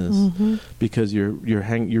business because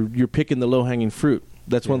you're picking the low hanging fruit.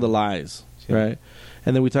 That's one of the lies, right?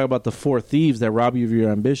 And then we talk about the 4 thieves that rob you of your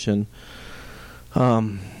ambition.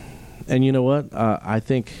 And you know what? I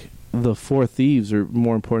think the 4 thieves are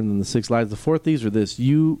more important than the 6 lies. The 4 thieves are this: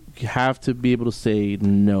 you have to be able to say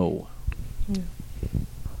no. Yeah.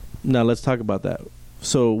 Now let's talk about that.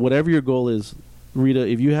 So whatever your goal is, Rita,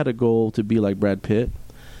 if you had a goal to be like Brad Pitt.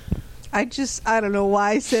 I don't know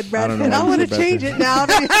why I said Brad Pitt. I want to change it now.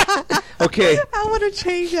 Okay. I want to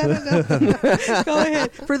change that. Go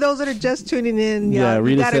ahead. For those that are just tuning in,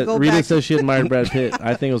 Rita says she admired Brad Pitt.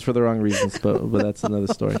 I think it was for the wrong reasons, but that's another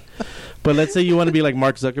story. But let's say you want to be like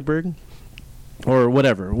Mark Zuckerberg or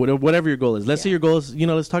whatever your goal is. Let's say your goal is,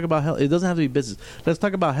 let's talk about health. It doesn't have to be business. Let's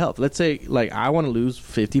talk about health. Let's say, like, I want to lose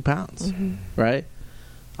 50 pounds, right?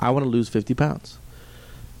 I want to lose 50 pounds.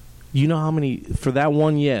 You know how many, for that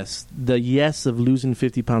one yes, the yes of losing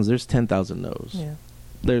 50 pounds, there's 10,000 no's. Yeah.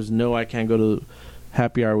 There's no, I can't go to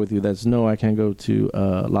happy hour with you. There's no, I can't go to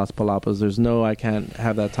Las Palapas. There's no, I can't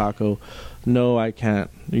have that taco. No, I can't,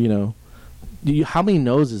 how many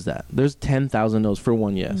no's is that? There's 10,000 no's for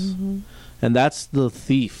one yes. And that's the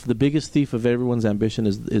thief. The biggest thief of everyone's ambition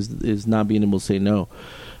is not being able to say no.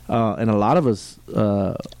 And a lot of us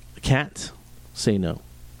can't say no.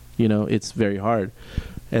 It's very hard.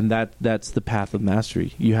 And that's the path of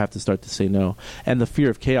mastery. You have to start to say no. And the fear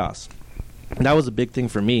of chaos. That was a big thing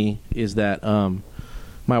for me, is that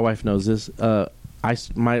my wife knows this.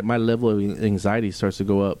 My level of anxiety starts to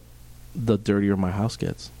go up the dirtier my house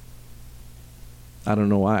gets. I don't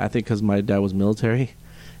know why. I think because my dad was military,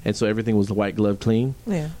 and so everything was white glove clean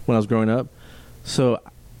when I was growing up. So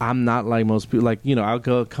I'm not like most people. Like,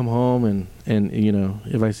 I'll come home and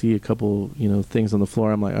if I see a couple, things on the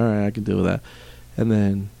floor, I'm like, all right, I can deal with that. And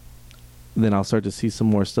then I'll start to see some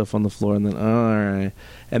more stuff on the floor, and then all right,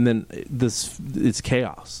 and then it's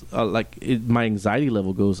chaos. My anxiety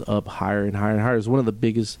level goes up higher and higher and higher. It's one of the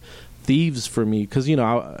biggest thieves for me, because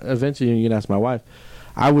eventually you can ask my wife,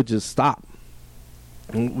 I would just stop.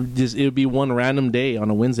 It would be one random day on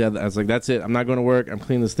a Wednesday. I was like, that's it. I'm not going to work. I'm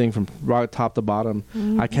cleaning this thing from top to bottom.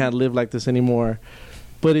 I can't live like this anymore.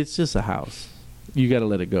 But it's just a house. You got to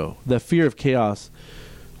let it go. The fear of chaos.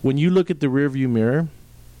 When you look at the rearview mirror,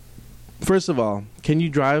 first of all, can you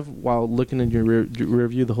drive while looking in your rear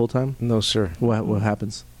view the whole time? No, sir. What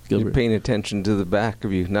happens, Gilbert? You're paying attention to the back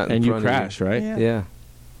of you, not in front of you. And you crash, right? Yeah.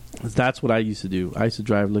 That's what I used to do. I used to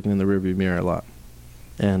drive looking in the rearview mirror a lot.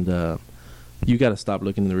 And you got to stop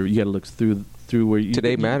looking in the rear. You got to look through where you...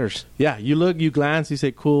 Today matters. Yeah. You look, you glance, you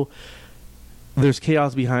say, cool. There's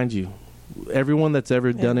chaos behind you. Everyone that's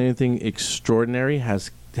ever done anything extraordinary has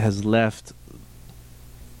left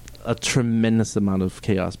a tremendous amount of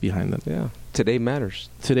chaos behind them. Yeah. Today matters.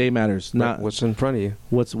 Today matters. Not what's in front of you.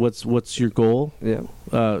 What's your goal?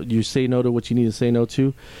 Yeah. You say no to what you need to say no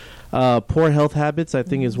to. Poor health habits, I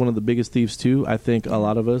think, is one of the biggest thieves too. I think a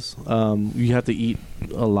lot of us, you have to eat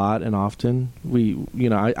a lot and often.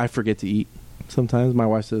 I forget to eat sometimes. My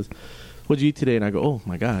wife says, "What'd you eat today?" And I go, "Oh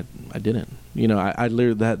my God, I didn't." I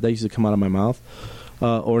literally that used to come out of my mouth,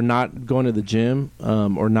 or not going to the gym,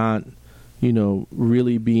 or not.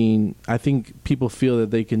 Really being, I think people feel that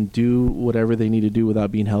they can do whatever they need to do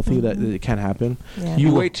without being healthy. That it can't happen. Yeah.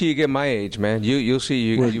 You wait till you get my age, man. You'll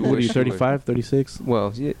see. What are you, 35, 36?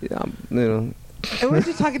 Well, And we were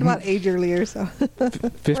just talking about age earlier, so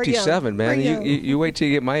 57, man. You wait till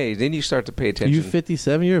you get my age, then you start to pay attention. You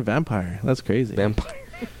 57? You're a vampire. That's crazy. Vampire.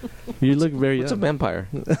 You look very young. What's a vampire?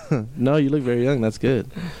 No, you look very young. That's good.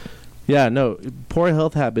 Yeah, no, poor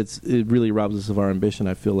health habits, it really robs us of our ambition,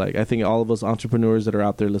 I feel like. I think all of us entrepreneurs that are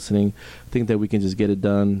out there listening think that we can just get it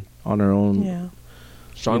done on our own. Yeah.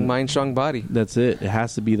 Strong mind, strong body. That's it. It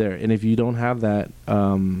has to be there. And if you don't have that,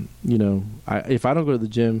 if I don't go to the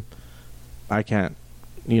gym, I can't.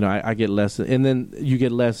 I get less. And then you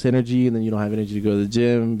get less energy, and then you don't have energy to go to the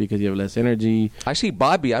gym because you have less energy. I see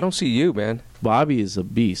Bobby. I don't see you, man. Bobby is a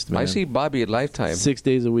beast, man. I see Bobby at Lifetime. 6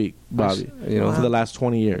 days a week, Bobby. For the last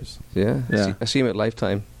 20 years. Yeah. I see him at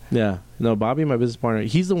Lifetime. Yeah. No, Bobby, my business partner,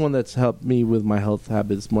 he's the one that's helped me with my health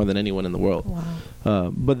habits more than anyone in the world.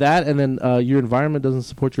 Wow. But that, and then your environment doesn't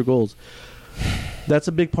support your goals. That's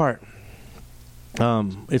a big part.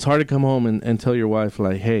 it's hard to come home and tell your wife,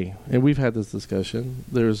 like, hey, and we've had this discussion.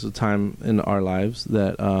 There's a time in our lives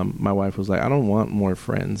that my wife was like, I don't want more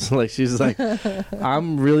friends. Like, she's like,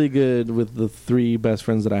 I'm really good with the 3 best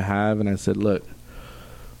friends that I have. And I said, look,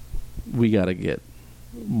 we got to get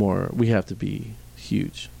more. We have to be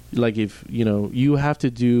huge. Like, if, you have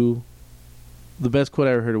to do, the best quote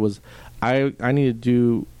I ever heard was, I need to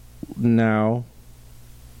do now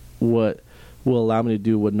what will allow me to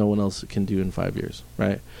do what no one else can do in 5 years,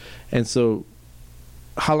 right? And so,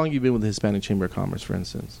 how long have you been with the Hispanic Chamber of Commerce, for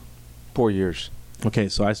instance? 4 years. Okay,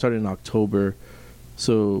 so I started in October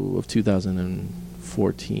of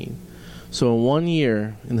 2014. So in 1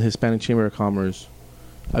 year in the Hispanic Chamber of Commerce,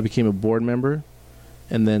 I became a board member,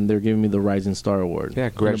 and then they're giving me the Rising Star Award. Yeah,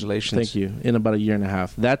 congratulations. Thank you. In about a year and a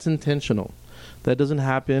half. That's intentional. That doesn't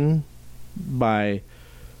happen by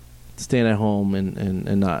staying at home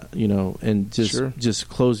and not, and just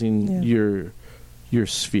closing your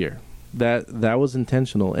sphere. That was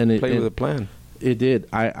intentional, and Play with a plan. It did.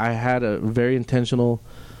 I had a very intentional.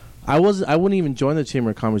 I wouldn't even join the Chamber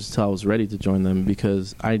of Commerce until I was ready to join them,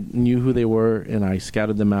 because I knew who they were and I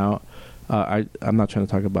scouted them out. I'm not trying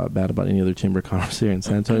to talk bad about any other Chamber of Commerce here in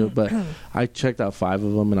San Antonio, but I checked out 5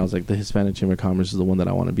 of them, and I was like, the Hispanic Chamber of Commerce is the one that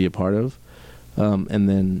I want to be a part of. And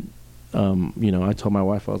then, I told my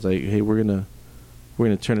wife, I was like, hey, we're gonna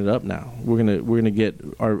turn it up now. We're gonna get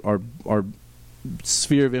our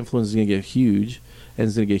sphere of influence is gonna get huge, and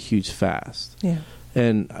it's gonna get huge fast. Yeah.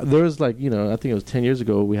 And there was like, I think it was 10 years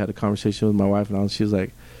ago, we had a conversation with my wife, and she was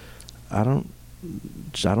like, I don't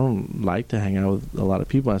like to hang out with a lot of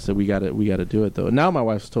people. I said, we got to do it though. And now my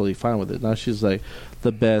wife's totally fine with it. Now she's like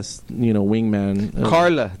the best, wingman.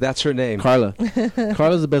 Carla, that's her name. Carla's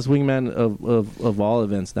the best wingman of all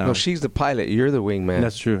events now. No, she's the pilot. You're the wingman.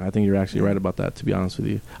 That's true. I think you're actually right about that, to be honest with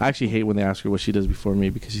you. I actually hate when they ask her what she does before me,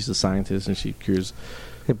 because she's a scientist and she cures.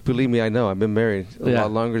 Believe me, I know. I've been married a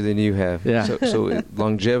lot longer than you have. Yeah. So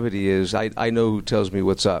longevity is, I know who tells me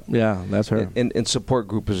what's up. Yeah, that's her. And support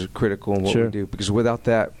group is critical in what we do, because without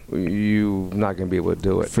that, you're not going to be able to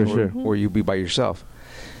do it. For sure. Or you'll be by yourself.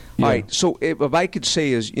 Yeah. All right. So if I could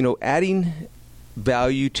say is, adding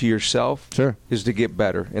value to yourself is to get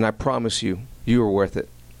better. And I promise you, you are worth it.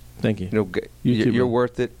 Thank you. You're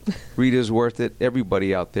worth it. Rita's worth it.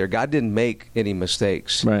 Everybody out there. God didn't make any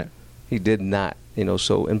mistakes. Right. He did not.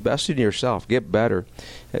 So invest in yourself. Get better.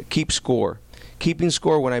 Keep score. Keeping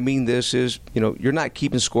score, when I mean this is, you're not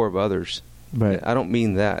keeping score of others. Right. I don't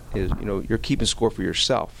mean that. You're keeping score for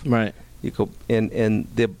yourself. Right.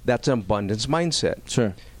 That's an abundance mindset.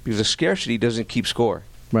 Sure. Because the scarcity doesn't keep score.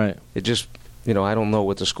 Right. It just, I don't know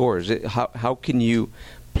what the score is. How can you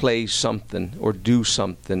play something or do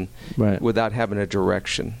something without having a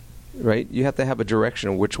direction? Right, you have to have a direction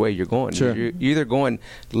of which way you're going. Sure. You're either going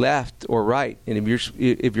left or right, and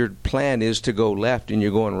if your plan is to go left and you're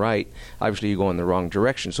going right, obviously you're going the wrong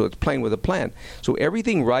direction. So it's playing with a plan. So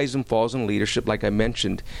everything rises and falls in leadership, like I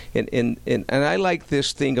mentioned, and I like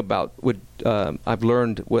this thing about what I've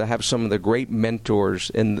learned. I have some of the great mentors,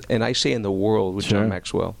 and I say in the world with John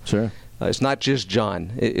Maxwell. Sure. It's not just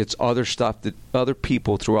John. It's other stuff that other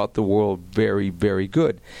people throughout the world very, very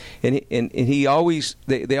good. And he always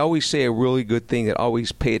they always say a really good thing that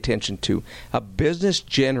always pay attention to. A business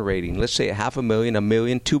generating, let's say $500,000, $1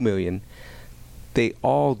 million, $2 million, they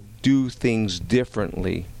all do things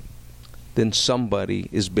differently than somebody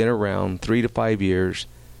has been around 3 to 5 years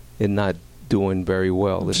and not doing very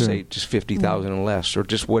well. Let's say just 50,000 and less, or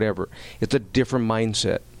just whatever. It's a different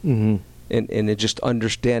mindset. Mm-hmm. And it just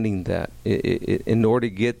understanding that in order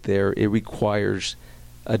to get there, it requires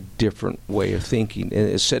a different way of thinking. And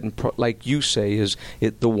it's set like you say, is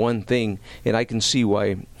it the one thing? And I can see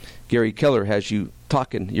why Gary Keller has you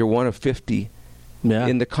talking. You're one of 50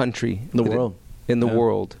 in the country, the world. In the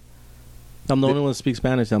world. I'm the only one that speaks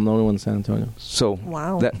Spanish. I'm the only one in San Antonio. So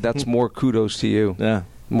that's more kudos to you. Yeah,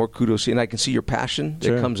 more kudos to you. And I can see your passion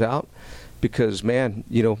that comes out. Because, man,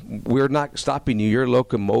 we're not stopping you. You're a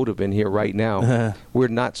locomotive in here right now. We're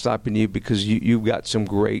not stopping you because you've got some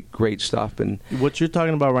great, great stuff. And what you're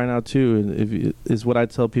talking about right now, too, is what I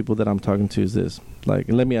tell people that I'm talking to is this. Like,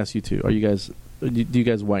 and let me ask you, too. Do you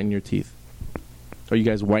guys whiten your teeth? Are you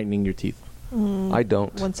guys whitening your teeth? I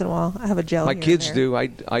don't. Once in a while. I have a gel. My kids do. I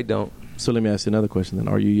don't. So let me ask you another question then.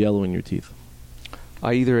 Are you yellowing your teeth?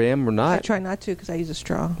 I either am or not. I try not to because I use a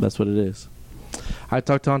straw. That's what it is. I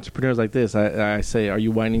talk to entrepreneurs like this. I say, are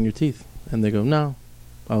you whitening your teeth? And they go, no.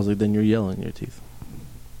 I was like, then you're yelling your teeth.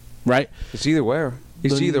 Right? It's either way.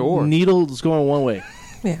 It's either or. Needle's going one way.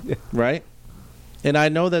 Yeah. Right? And I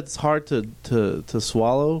know that's hard to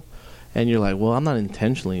swallow. and you're like, well, I'm not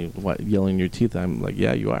intentionally yelling your teeth. I'm like,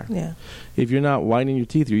 yeah, you are. Yeah. If you're not whitening your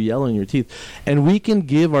teeth, you're yelling your teeth. And we can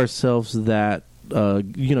give ourselves that,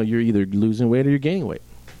 you're either losing weight or you're gaining weight.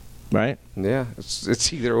 Right? Yeah,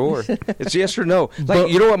 it's either or. It's yes or no. Like,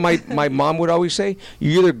 you know what my mom would always say?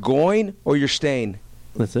 You're either going or you're staying.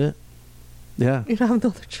 That's it. Yeah. You don't have no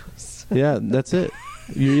other choice. Yeah, that's it.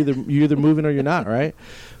 You're either moving or you're not, right?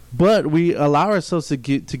 But we allow ourselves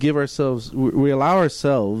we allow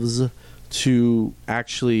ourselves to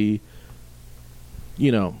actually,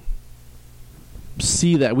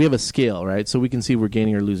 see that we have a scale, right? So we can see we're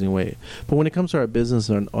gaining or losing weight. But when it comes to our business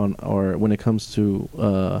or when it comes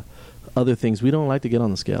to other things, we don't like to get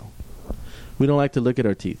on the scale. We don't like to look at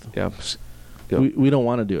our teeth. Yeah. Yep. We don't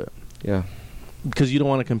want to do it. Yeah. Because you don't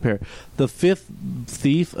want to compare. The fifth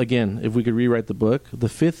thief, again, if we could rewrite the book, the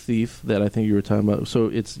fifth thief that I think you were talking about, so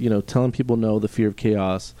it's, telling people no, the fear of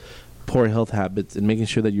chaos, poor health habits, and making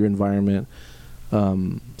sure that your environment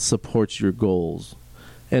supports your goals.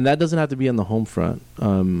 And that doesn't have to be on the home front.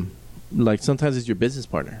 Like sometimes it's your business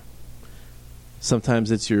partner. Sometimes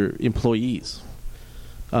it's your employees.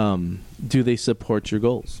 Do they support your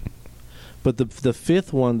goals? But the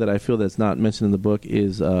fifth one that I feel that's not mentioned in the book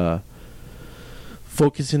is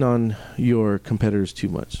focusing on your competitors too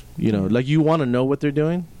much. Like you want to know what they're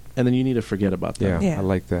doing, and then you need to forget about them. Yeah, I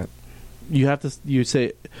like that. You have to. You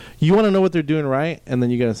say you want to know what they're doing right, and then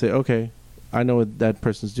you got to say, okay, I know what that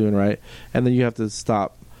person's doing right, and then you have to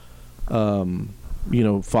stop.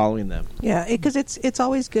 Following them. Yeah, because it's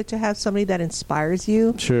always good to have somebody that inspires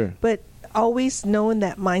you. Sure. But always knowing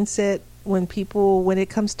that mindset when it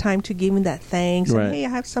comes time to giving that thanks. Right. And, hey, I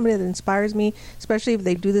have somebody that inspires me, especially if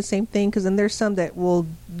they do the same thing. Because then there's some that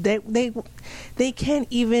they can't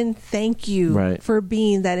even thank you for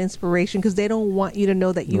being that inspiration because they don't want you to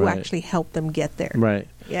know that you actually helped them get there. Right.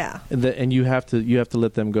 Yeah. And you have to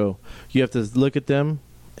let them go. You have to look at them.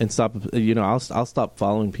 And stop. I'll stop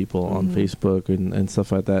following people on Facebook and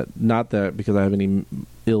stuff like that. Not that because I have any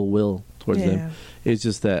ill will towards them. It's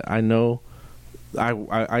just that I know,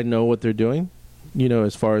 I know what they're doing.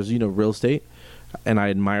 As far as real estate, and I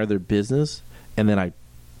admire their business, and then I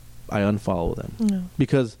unfollow them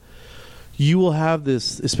because you will have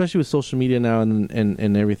this, especially with social media now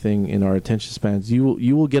and everything in our attention spans.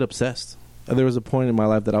 You will get obsessed. There was a point in my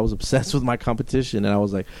life that I was obsessed with my competition, and I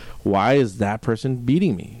was like, why is that person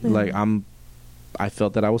beating me? Like I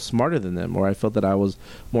felt that I was smarter than them, or I felt that I was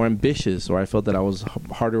more ambitious, or I felt that I was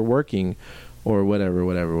harder working, or whatever.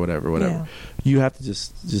 Yeah. You have to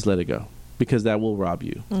just let it go, because that will rob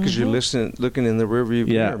you. Because you're looking in the rearview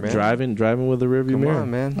mirror, man. Driving with the rearview mirror. Come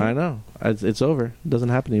on, man. I know. It's over. It doesn't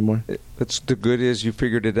happen anymore. It's the good is you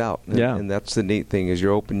figured it out. And that's the neat thing is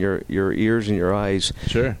you open your ears and your eyes.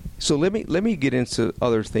 Sure. So let me get into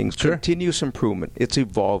other things. Sure. Continuous improvement. It's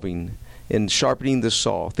evolving and sharpening the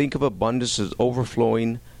saw. Think of abundance as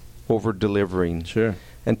overflowing, over delivering. Sure.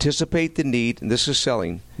 Anticipate the need, and this is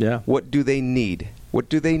selling. Yeah. What do they need? What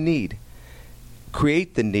do they need?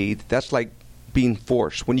 Create the need. That's like being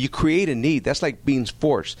forced. When you create a need, that's like being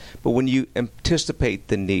forced. But when you anticipate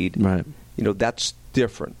the need, that's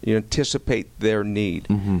different. You anticipate their need.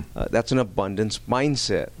 That's an abundance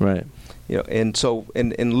mindset. Right. And so,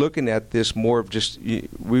 and looking at this more of just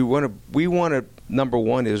we want to. Number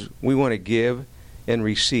one is we want to give and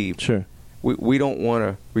receive. Sure. We don't want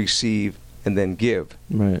to receive and then give.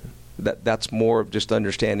 Right. That's more of just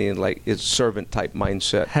understanding like it's servant type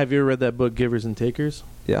mindset. Have you ever read that book, Givers and Takers?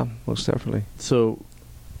 Yeah, most definitely. So,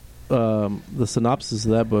 the synopsis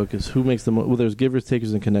of that book is who makes the most. Well, there's givers,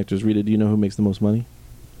 takers, and connectors. Rita, do you know who makes the most money?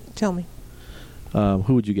 Tell me.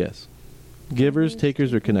 Who would you guess? Givers,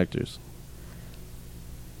 takers, or connectors?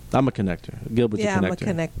 I'm a connector. Gilbert's a connector. Yeah,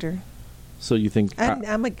 I'm a connector. So you think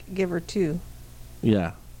I'm a giver too.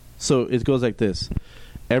 Yeah. So it goes like this.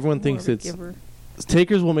 Everyone thinks it's giver.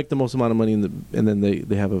 Takers will make the most amount of money, and then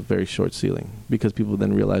they have a very short ceiling because people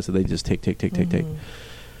then realize that they just take.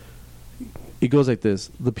 It goes like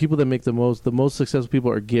this. The people that make the most successful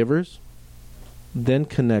people are givers, then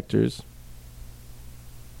connectors,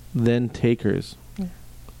 then takers,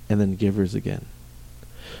 and then givers again.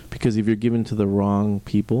 Because if you're giving to the wrong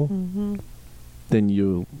people, then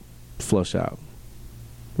you flush out.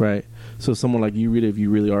 Right? So someone like you, Rita, if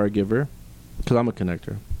you really are a giver, because I'm a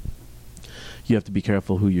connector, you have to be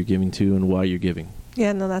careful who you're giving to and why you're giving.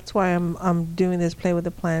 Yeah, no, that's why I'm doing this Play with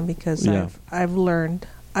the Plan, because I've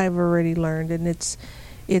already learned, and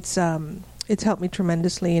it's helped me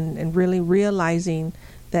tremendously in really realizing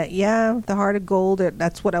that the heart of gold,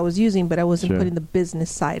 that's what I was using, but I wasn't putting the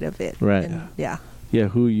business side of it. Right. And,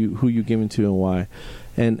 who you giving to and why,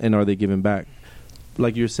 and are they giving back?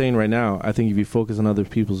 like you're saying right now, I think if you focus on other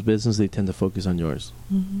people's business, they tend to focus on yours.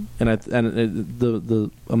 Mm-hmm. And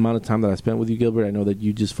the amount of time that I spent with you, Gilbert, I know that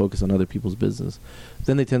you just focus on other people's business.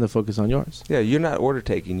 Then they tend to focus on yours. Yeah, you're not order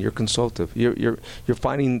taking. You're consultative. You're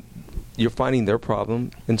finding their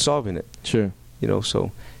problem and solving it. Sure.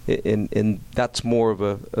 So, and that's more of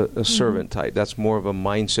a servant type. That's more of a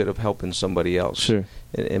mindset of helping somebody else. Sure.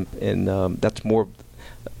 And that's more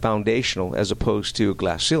foundational as opposed to a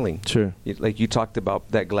glass ceiling. Sure. Like you talked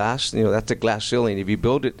about that glass, that's a glass ceiling. If you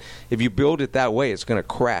build it that way, it's going to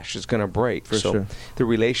crash. It's going to break. For sure. The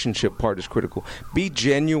relationship part is critical. Be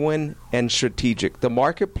genuine and strategic. The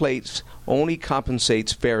marketplace only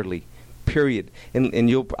compensates fairly. Period. And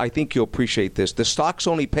I think you'll appreciate this. The stocks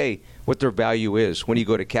only pay what their value is when you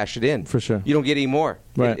go to cash it in. For sure. You don't get any more.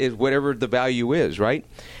 Right. It whatever the value is, right?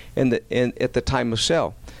 And at the time of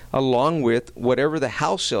sale, along with whatever the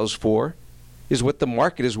house sells for, is what the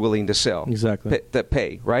market is willing to sell. Exactly.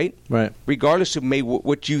 Pay, right? Right. Regardless of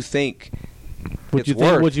what you think. What you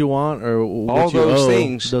think, what you want, or what all you those owe,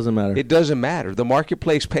 things doesn't matter. It doesn't matter. The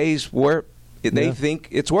marketplace pays where they think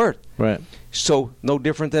it's worth. Right. So no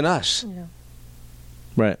different than us. Yeah.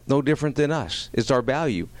 Right. No different than us. It's our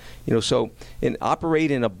value. So in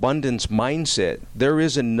operate in abundance mindset, there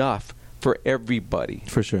is enough for everybody.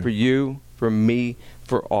 For sure. For you, for me,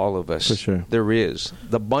 for all of us. For sure. There is.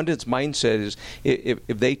 The abundance mindset is if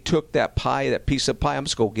they took that piece of pie, I'm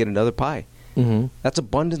just going to get another pie. Mm-hmm. That's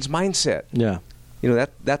abundance mindset. Yeah.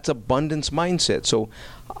 That's abundance mindset. So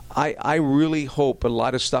I really hope a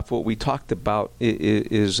lot of stuff what we talked about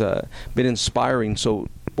is been inspiring. So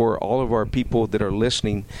for all of our people that are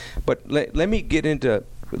listening, but let me get into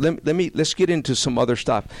let's get into some other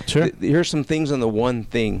stuff. Sure. Here's some things on the one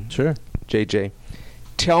thing. Sure. JJ,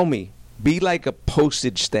 tell me. Be like a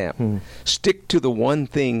postage stamp. Stick to the one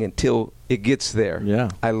thing until it gets there. Yeah.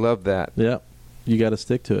 I love that. Yeah. You got to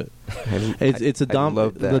stick to it. It's the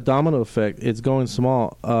domino effect. It's going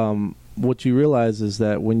small. What you realize is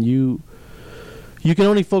that when you can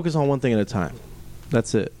only focus on one thing at a time.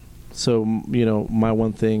 That's it. So, my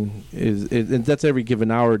one thing is that's every given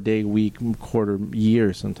hour, day, week, quarter,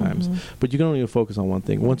 year sometimes. Mm-hmm. But you can only focus on one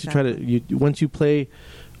thing. Once you play,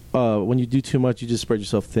 when you do too much, you just spread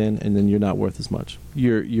yourself thin, and then you're not worth as much.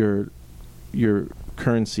 Your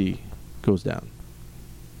currency goes down.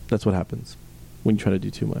 That's what happens when you try to do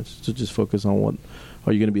too much. So just focus on what.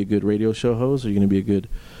 Are you going to be a good radio show host? Are you going to be a good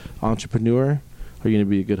entrepreneur? Are you going to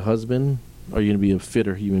be a good husband? Are you going to be a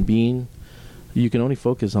fitter human being? You can only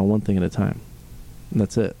focus on one thing at a time. And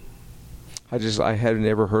that's it. I hadn't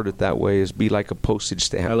ever heard it that way, is be like a postage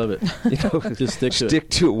stamp. I love it. Just stick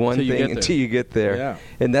to one thing until you get there. Yeah.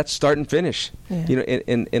 And that's start and finish. Yeah.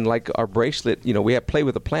 And like our bracelet, we have play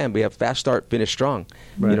with a plan. We have fast start, finish strong.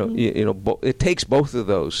 Right. It takes both of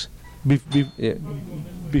those.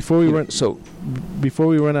 Before we run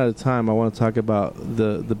out of time, I want to talk about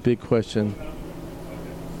the big question.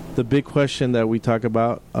 The big question that we talk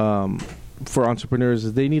about for entrepreneurs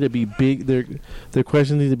is they need to be big. Their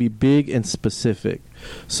questions need to be big and specific.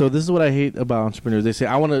 So this is what I hate about entrepreneurs. They say,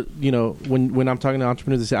 I want to, when I'm talking to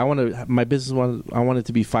entrepreneurs, they say, I want it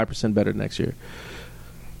to be 5% better next year.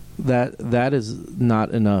 That is not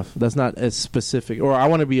enough. That's not as specific. Or I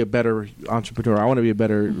want to be a better entrepreneur. I want to be a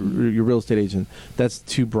better real estate agent. That's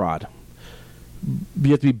too broad.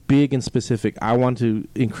 You have to be big and specific. I want to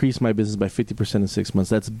increase my business by 50% in 6 months.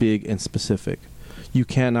 That's big and specific. You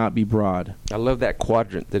cannot be broad. I love that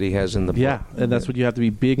quadrant that he has in the book. Yeah, and that's what you have to be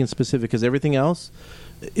big and specific, because everything else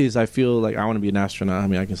is, I feel like I want to be an astronaut. I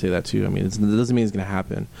mean, I can say that too. I mean, it doesn't mean it's going to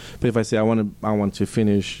happen. But if I say I want to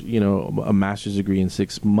finish, a master's degree in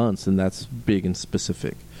 6 months, then that's big and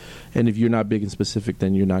specific. And if you're not big and specific,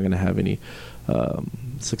 then you're not going to have any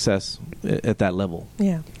success at that level.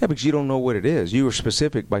 Yeah, because you don't know what it is. You were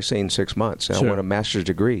specific by saying 6 months. And sure. I want a master's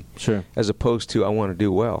degree. Sure. As opposed to I want to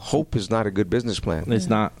do well. Hope is not a good business plan. It's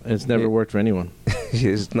not. It's never worked for anyone.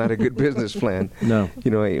 It's not a good business plan. No.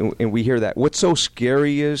 And we hear that. What's so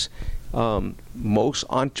scary is most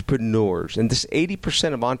entrepreneurs, and this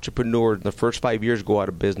 80% of entrepreneurs in the first 5 years go out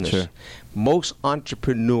of business. Sure. Most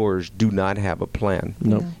entrepreneurs do not have a plan.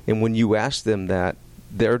 Nope. And when you ask them that,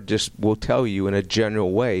 they're just will tell you in a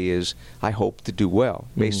general way is, I hope to do well.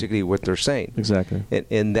 Basically what they're saying. Exactly.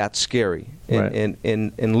 And that's scary. And,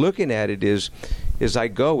 right. and looking at it is I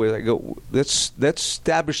go, let's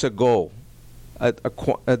establish a goal,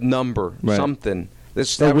 a number, right. something. Let's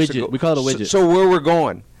a establish widget. a goal. We call it a widget. So where we're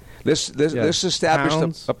going. Let's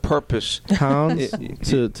establish a purpose. Pounds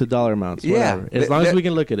to dollar amounts. Whatever. Yeah. As long as we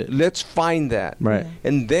can look at it. Let's find that. Right.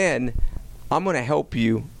 And then I'm going to help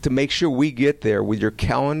you to make sure we get there with your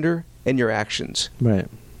calendar and your actions. Right.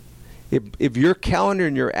 If your calendar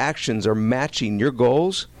and your actions are matching your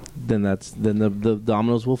goals, then the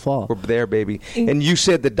dominoes will fall. We're there, baby. And you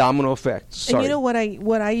said the domino effect. Sorry. And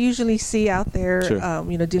what I usually see out there, Sure.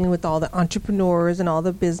 Dealing with all the entrepreneurs and all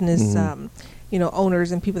the business,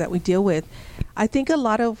 owners and people that we deal with, I think a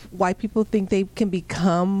lot of why people think they can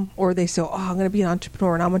become, or they say, "Oh, I'm going to be an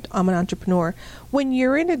entrepreneur," and I'm an entrepreneur. When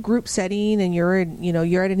you're in a group setting and you're at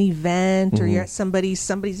an event or you're at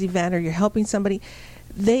somebody's event or you're helping somebody,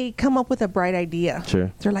 they come up with a bright idea.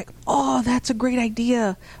 Sure. They're like, "Oh, that's a great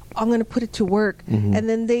idea. I'm going to put it to work." And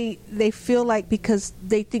then they feel like, because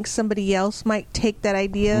they think somebody else might take that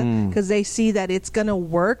idea because they see that it's going to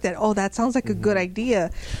work, that, oh, that sounds like a good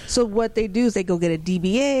idea. So what they do is they go get a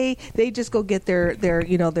DBA. They just go get their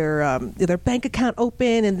bank account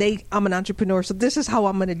open, and I'm an entrepreneur, so this is how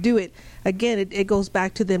I'm going to do it. Again, it goes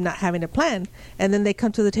back to them not having a plan. And then they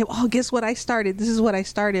come to the table, "Oh, guess what I started? This is what I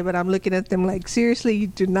started." But I'm looking at them like, seriously, you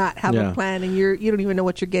do not have a plan, and you don't even know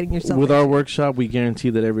what you're getting yourself with into. Our workshop, we guarantee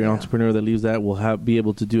that every entrepreneur that leaves that will be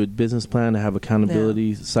able to do a business plan, to have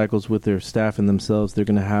accountability cycles with their staff and themselves. They're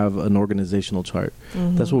going to have an organizational chart.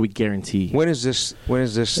 That's what we guarantee. When is this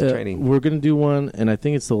training? We're going to do one, and I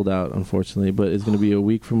think it's sold out, unfortunately, but it's going to be a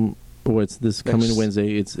week from, it's this coming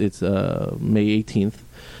Wednesday. It's May 18th.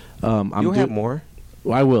 You'll have more?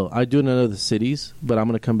 I will. I do it in other cities, but I'm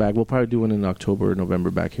going to come back. We'll probably do one in October or November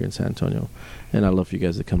back here in San Antonio, and I'd love for you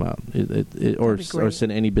guys to come out or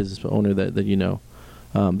send any business owner that you know.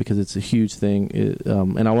 Because it's a huge thing,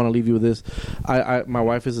 and I want to leave you with this. My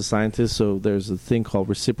wife is a scientist, so there's a thing called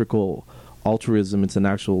reciprocal altruism. It's an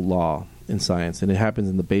actual law in science, and it happens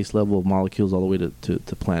in the base level of molecules all the way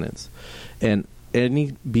to planets. And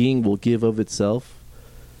any being will give of itself,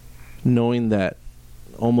 knowing that,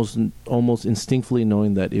 almost instinctively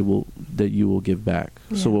knowing that you will give back.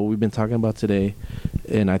 Yeah. So what we've been talking about today,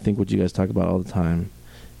 and I think what you guys talk about all the time,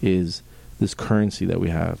 is this currency that we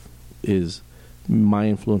have is my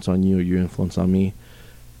influence on you or your influence on me.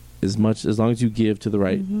 As long as you give to the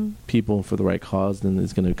right people for the right cause, then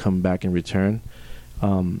it's going to come back in return.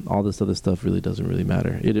 All this other stuff really doesn't really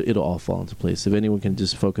matter. It'll all fall into place. If anyone can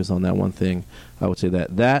just focus on that one thing, I would say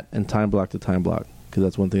that and time block to time block, because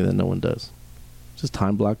that's one thing that no one does. Just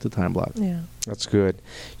time block to time block. Yeah, that's good.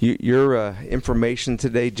 Your information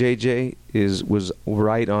today, JJ, was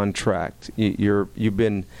right on track. You've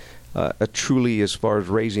been truly, as far as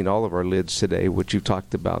raising all of our lids today, what you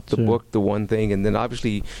talked about, the book, the one thing, and then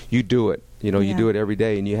obviously you do it. You do it every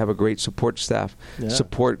day, and you have a great support staff,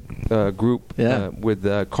 support group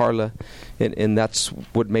with Carla, and that's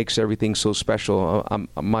what makes everything so special. I'm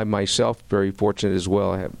myself very fortunate as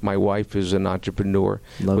well. My wife is an entrepreneur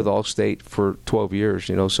with Allstate for 12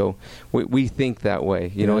 years, so we think that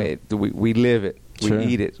way. We live it, we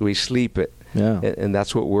eat it, we sleep it. Yeah, and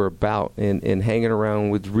that's what we're about, and hanging around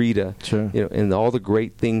with Rita, and all the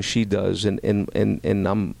great things she does, and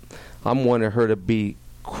I'm wanting her to be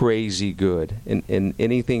crazy good, and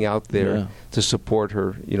anything out there to support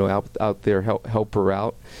her, out there help her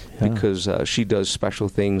out, because she does special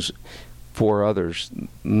things for others.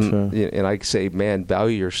 And I say, man,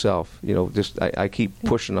 value yourself. I keep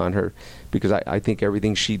pushing on her, because I think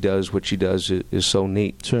everything she does, what she does, is so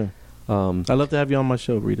neat. Sure. I'd love to have you on my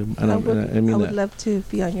show, Rita. I would love to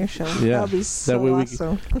be on your show. Yeah. That would be so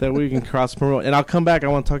awesome. That way we can cross promote. And I'll come back. I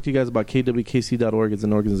want to talk to you guys about KWKC.org. It's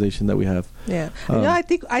an organization that we have. Yeah. I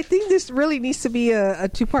think this really needs to be a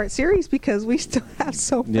 2-part series, because we still have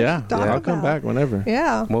so much to talk about. I'll come back whenever.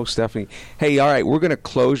 Yeah. Most definitely. Hey, all right, we're going to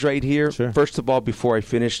close right here. Sure. First of all, before I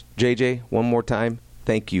finish, JJ, one more time,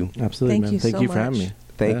 thank you. Absolutely, man. Thank you for having me.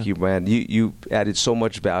 Thank you, man. You added so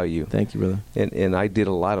much value. Thank you, brother. And I did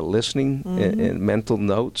a lot of listening and mental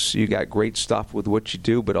notes. You got great stuff with what you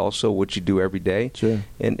do, but also what you do every day. Sure.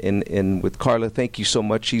 And with Carla, thank you so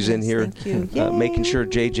much. She's in here making sure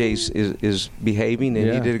JJ is behaving, and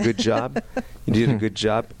you did a good job. You did a good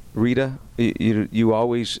job. Rita, you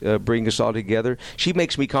always bring us all together. She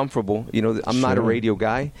makes me comfortable. I'm not a radio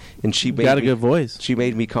guy, and she got a good voice. She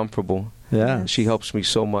made me comfortable. Yeah. She helps me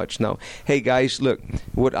so much. Now, hey, guys, look,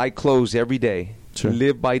 what I close every day,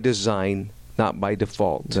 live by design, not by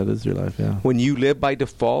default. That is your life, yeah. When you live by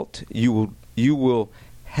default, you will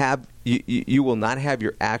not have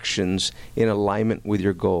your actions in alignment with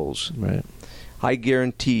your goals. Right. I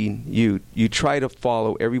guarantee you try to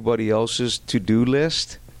follow everybody else's to-do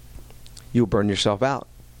list, you'll burn yourself out.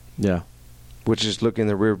 Yeah. Which is look in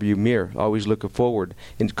the rearview mirror. Always looking forward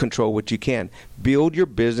and control what you can. Build your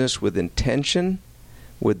business with intention,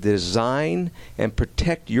 with design, and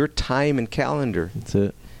protect your time and calendar. That's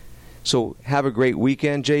it. So have a great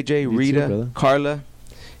weekend, JJ, You Rita, too, Carla.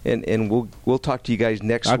 and we'll talk to you guys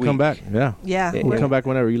next week. I'll come back. Yeah. Yeah. We'll come back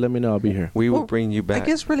whenever. You let me know. I'll be here. We will bring you back. I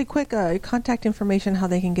guess really quick, contact information, how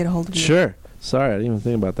they can get a hold of you. Sure. Sorry, I didn't even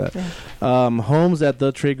think about that. Yeah.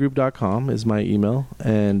 Homes@thetradegroup.com is my email,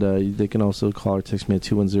 and they can also call or text me at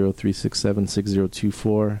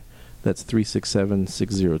 210-367-6024. That's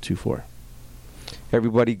 367-6024.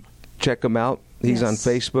 Everybody, check him out. He's on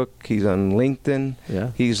Facebook. He's on LinkedIn.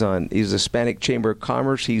 Yeah. He's Hispanic Chamber of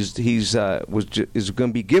Commerce. Is going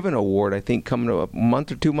to be given an award, I think, coming up a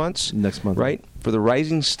month or 2 months. Next month, right? For the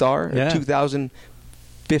Rising Star of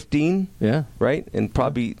 2015. Yeah. Right, and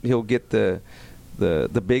probably he'll get the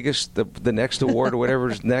biggest, the next award or whatever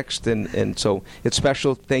is next, and so it's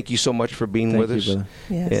special. Thank you so much for being with us.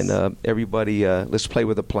 Yes. And everybody, let's play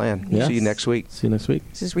with a plan. Yes. See you next week. See you next week.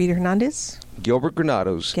 This is Rita Hernandez. Gilbert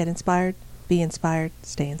Granados. Get inspired, be inspired,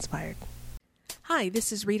 stay inspired. Hi,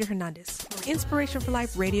 this is Rita Hernandez. Inspiration for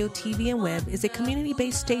Life Radio, TV, and Web is a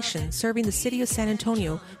community-based station serving the city of San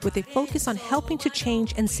Antonio with a focus on helping to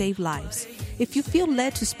change and save lives. If you feel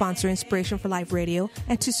led to sponsor Inspiration for Life Radio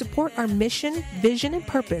and to support our mission, vision, and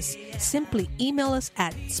purpose, simply email us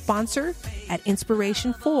at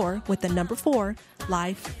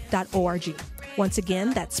sponsor@inspiration4life.org. Once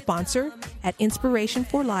again, that's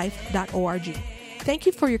sponsor@inspirationforlife.org. Thank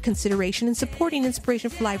you for your consideration in supporting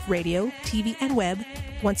Inspiration for Life Radio, TV, and Web.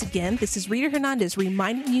 Once again, this is Rita Hernandez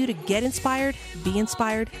reminding you to get inspired, be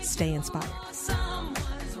inspired, stay inspired.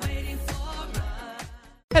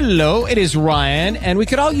 Hello, it is Ryan, and we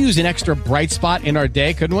could all use an extra bright spot in our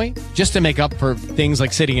day, couldn't we? Just to make up for things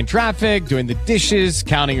like sitting in traffic, doing the dishes,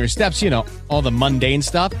 counting your steps, all the mundane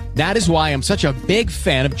stuff. That is why I'm such a big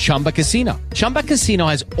fan of Chumba Casino. Chumba Casino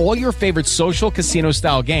has all your favorite social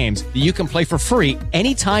casino-style games that you can play for free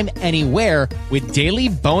anytime, anywhere with daily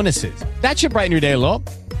bonuses. That should brighten your day a little.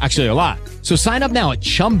 Actually, a lot. So sign up now at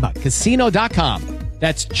ChumbaCasino.com.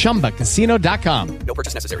 That's ChumbaCasino.com. No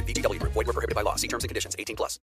purchase necessary. VGW Group. Void where prohibited by law. See terms and conditions. 18+.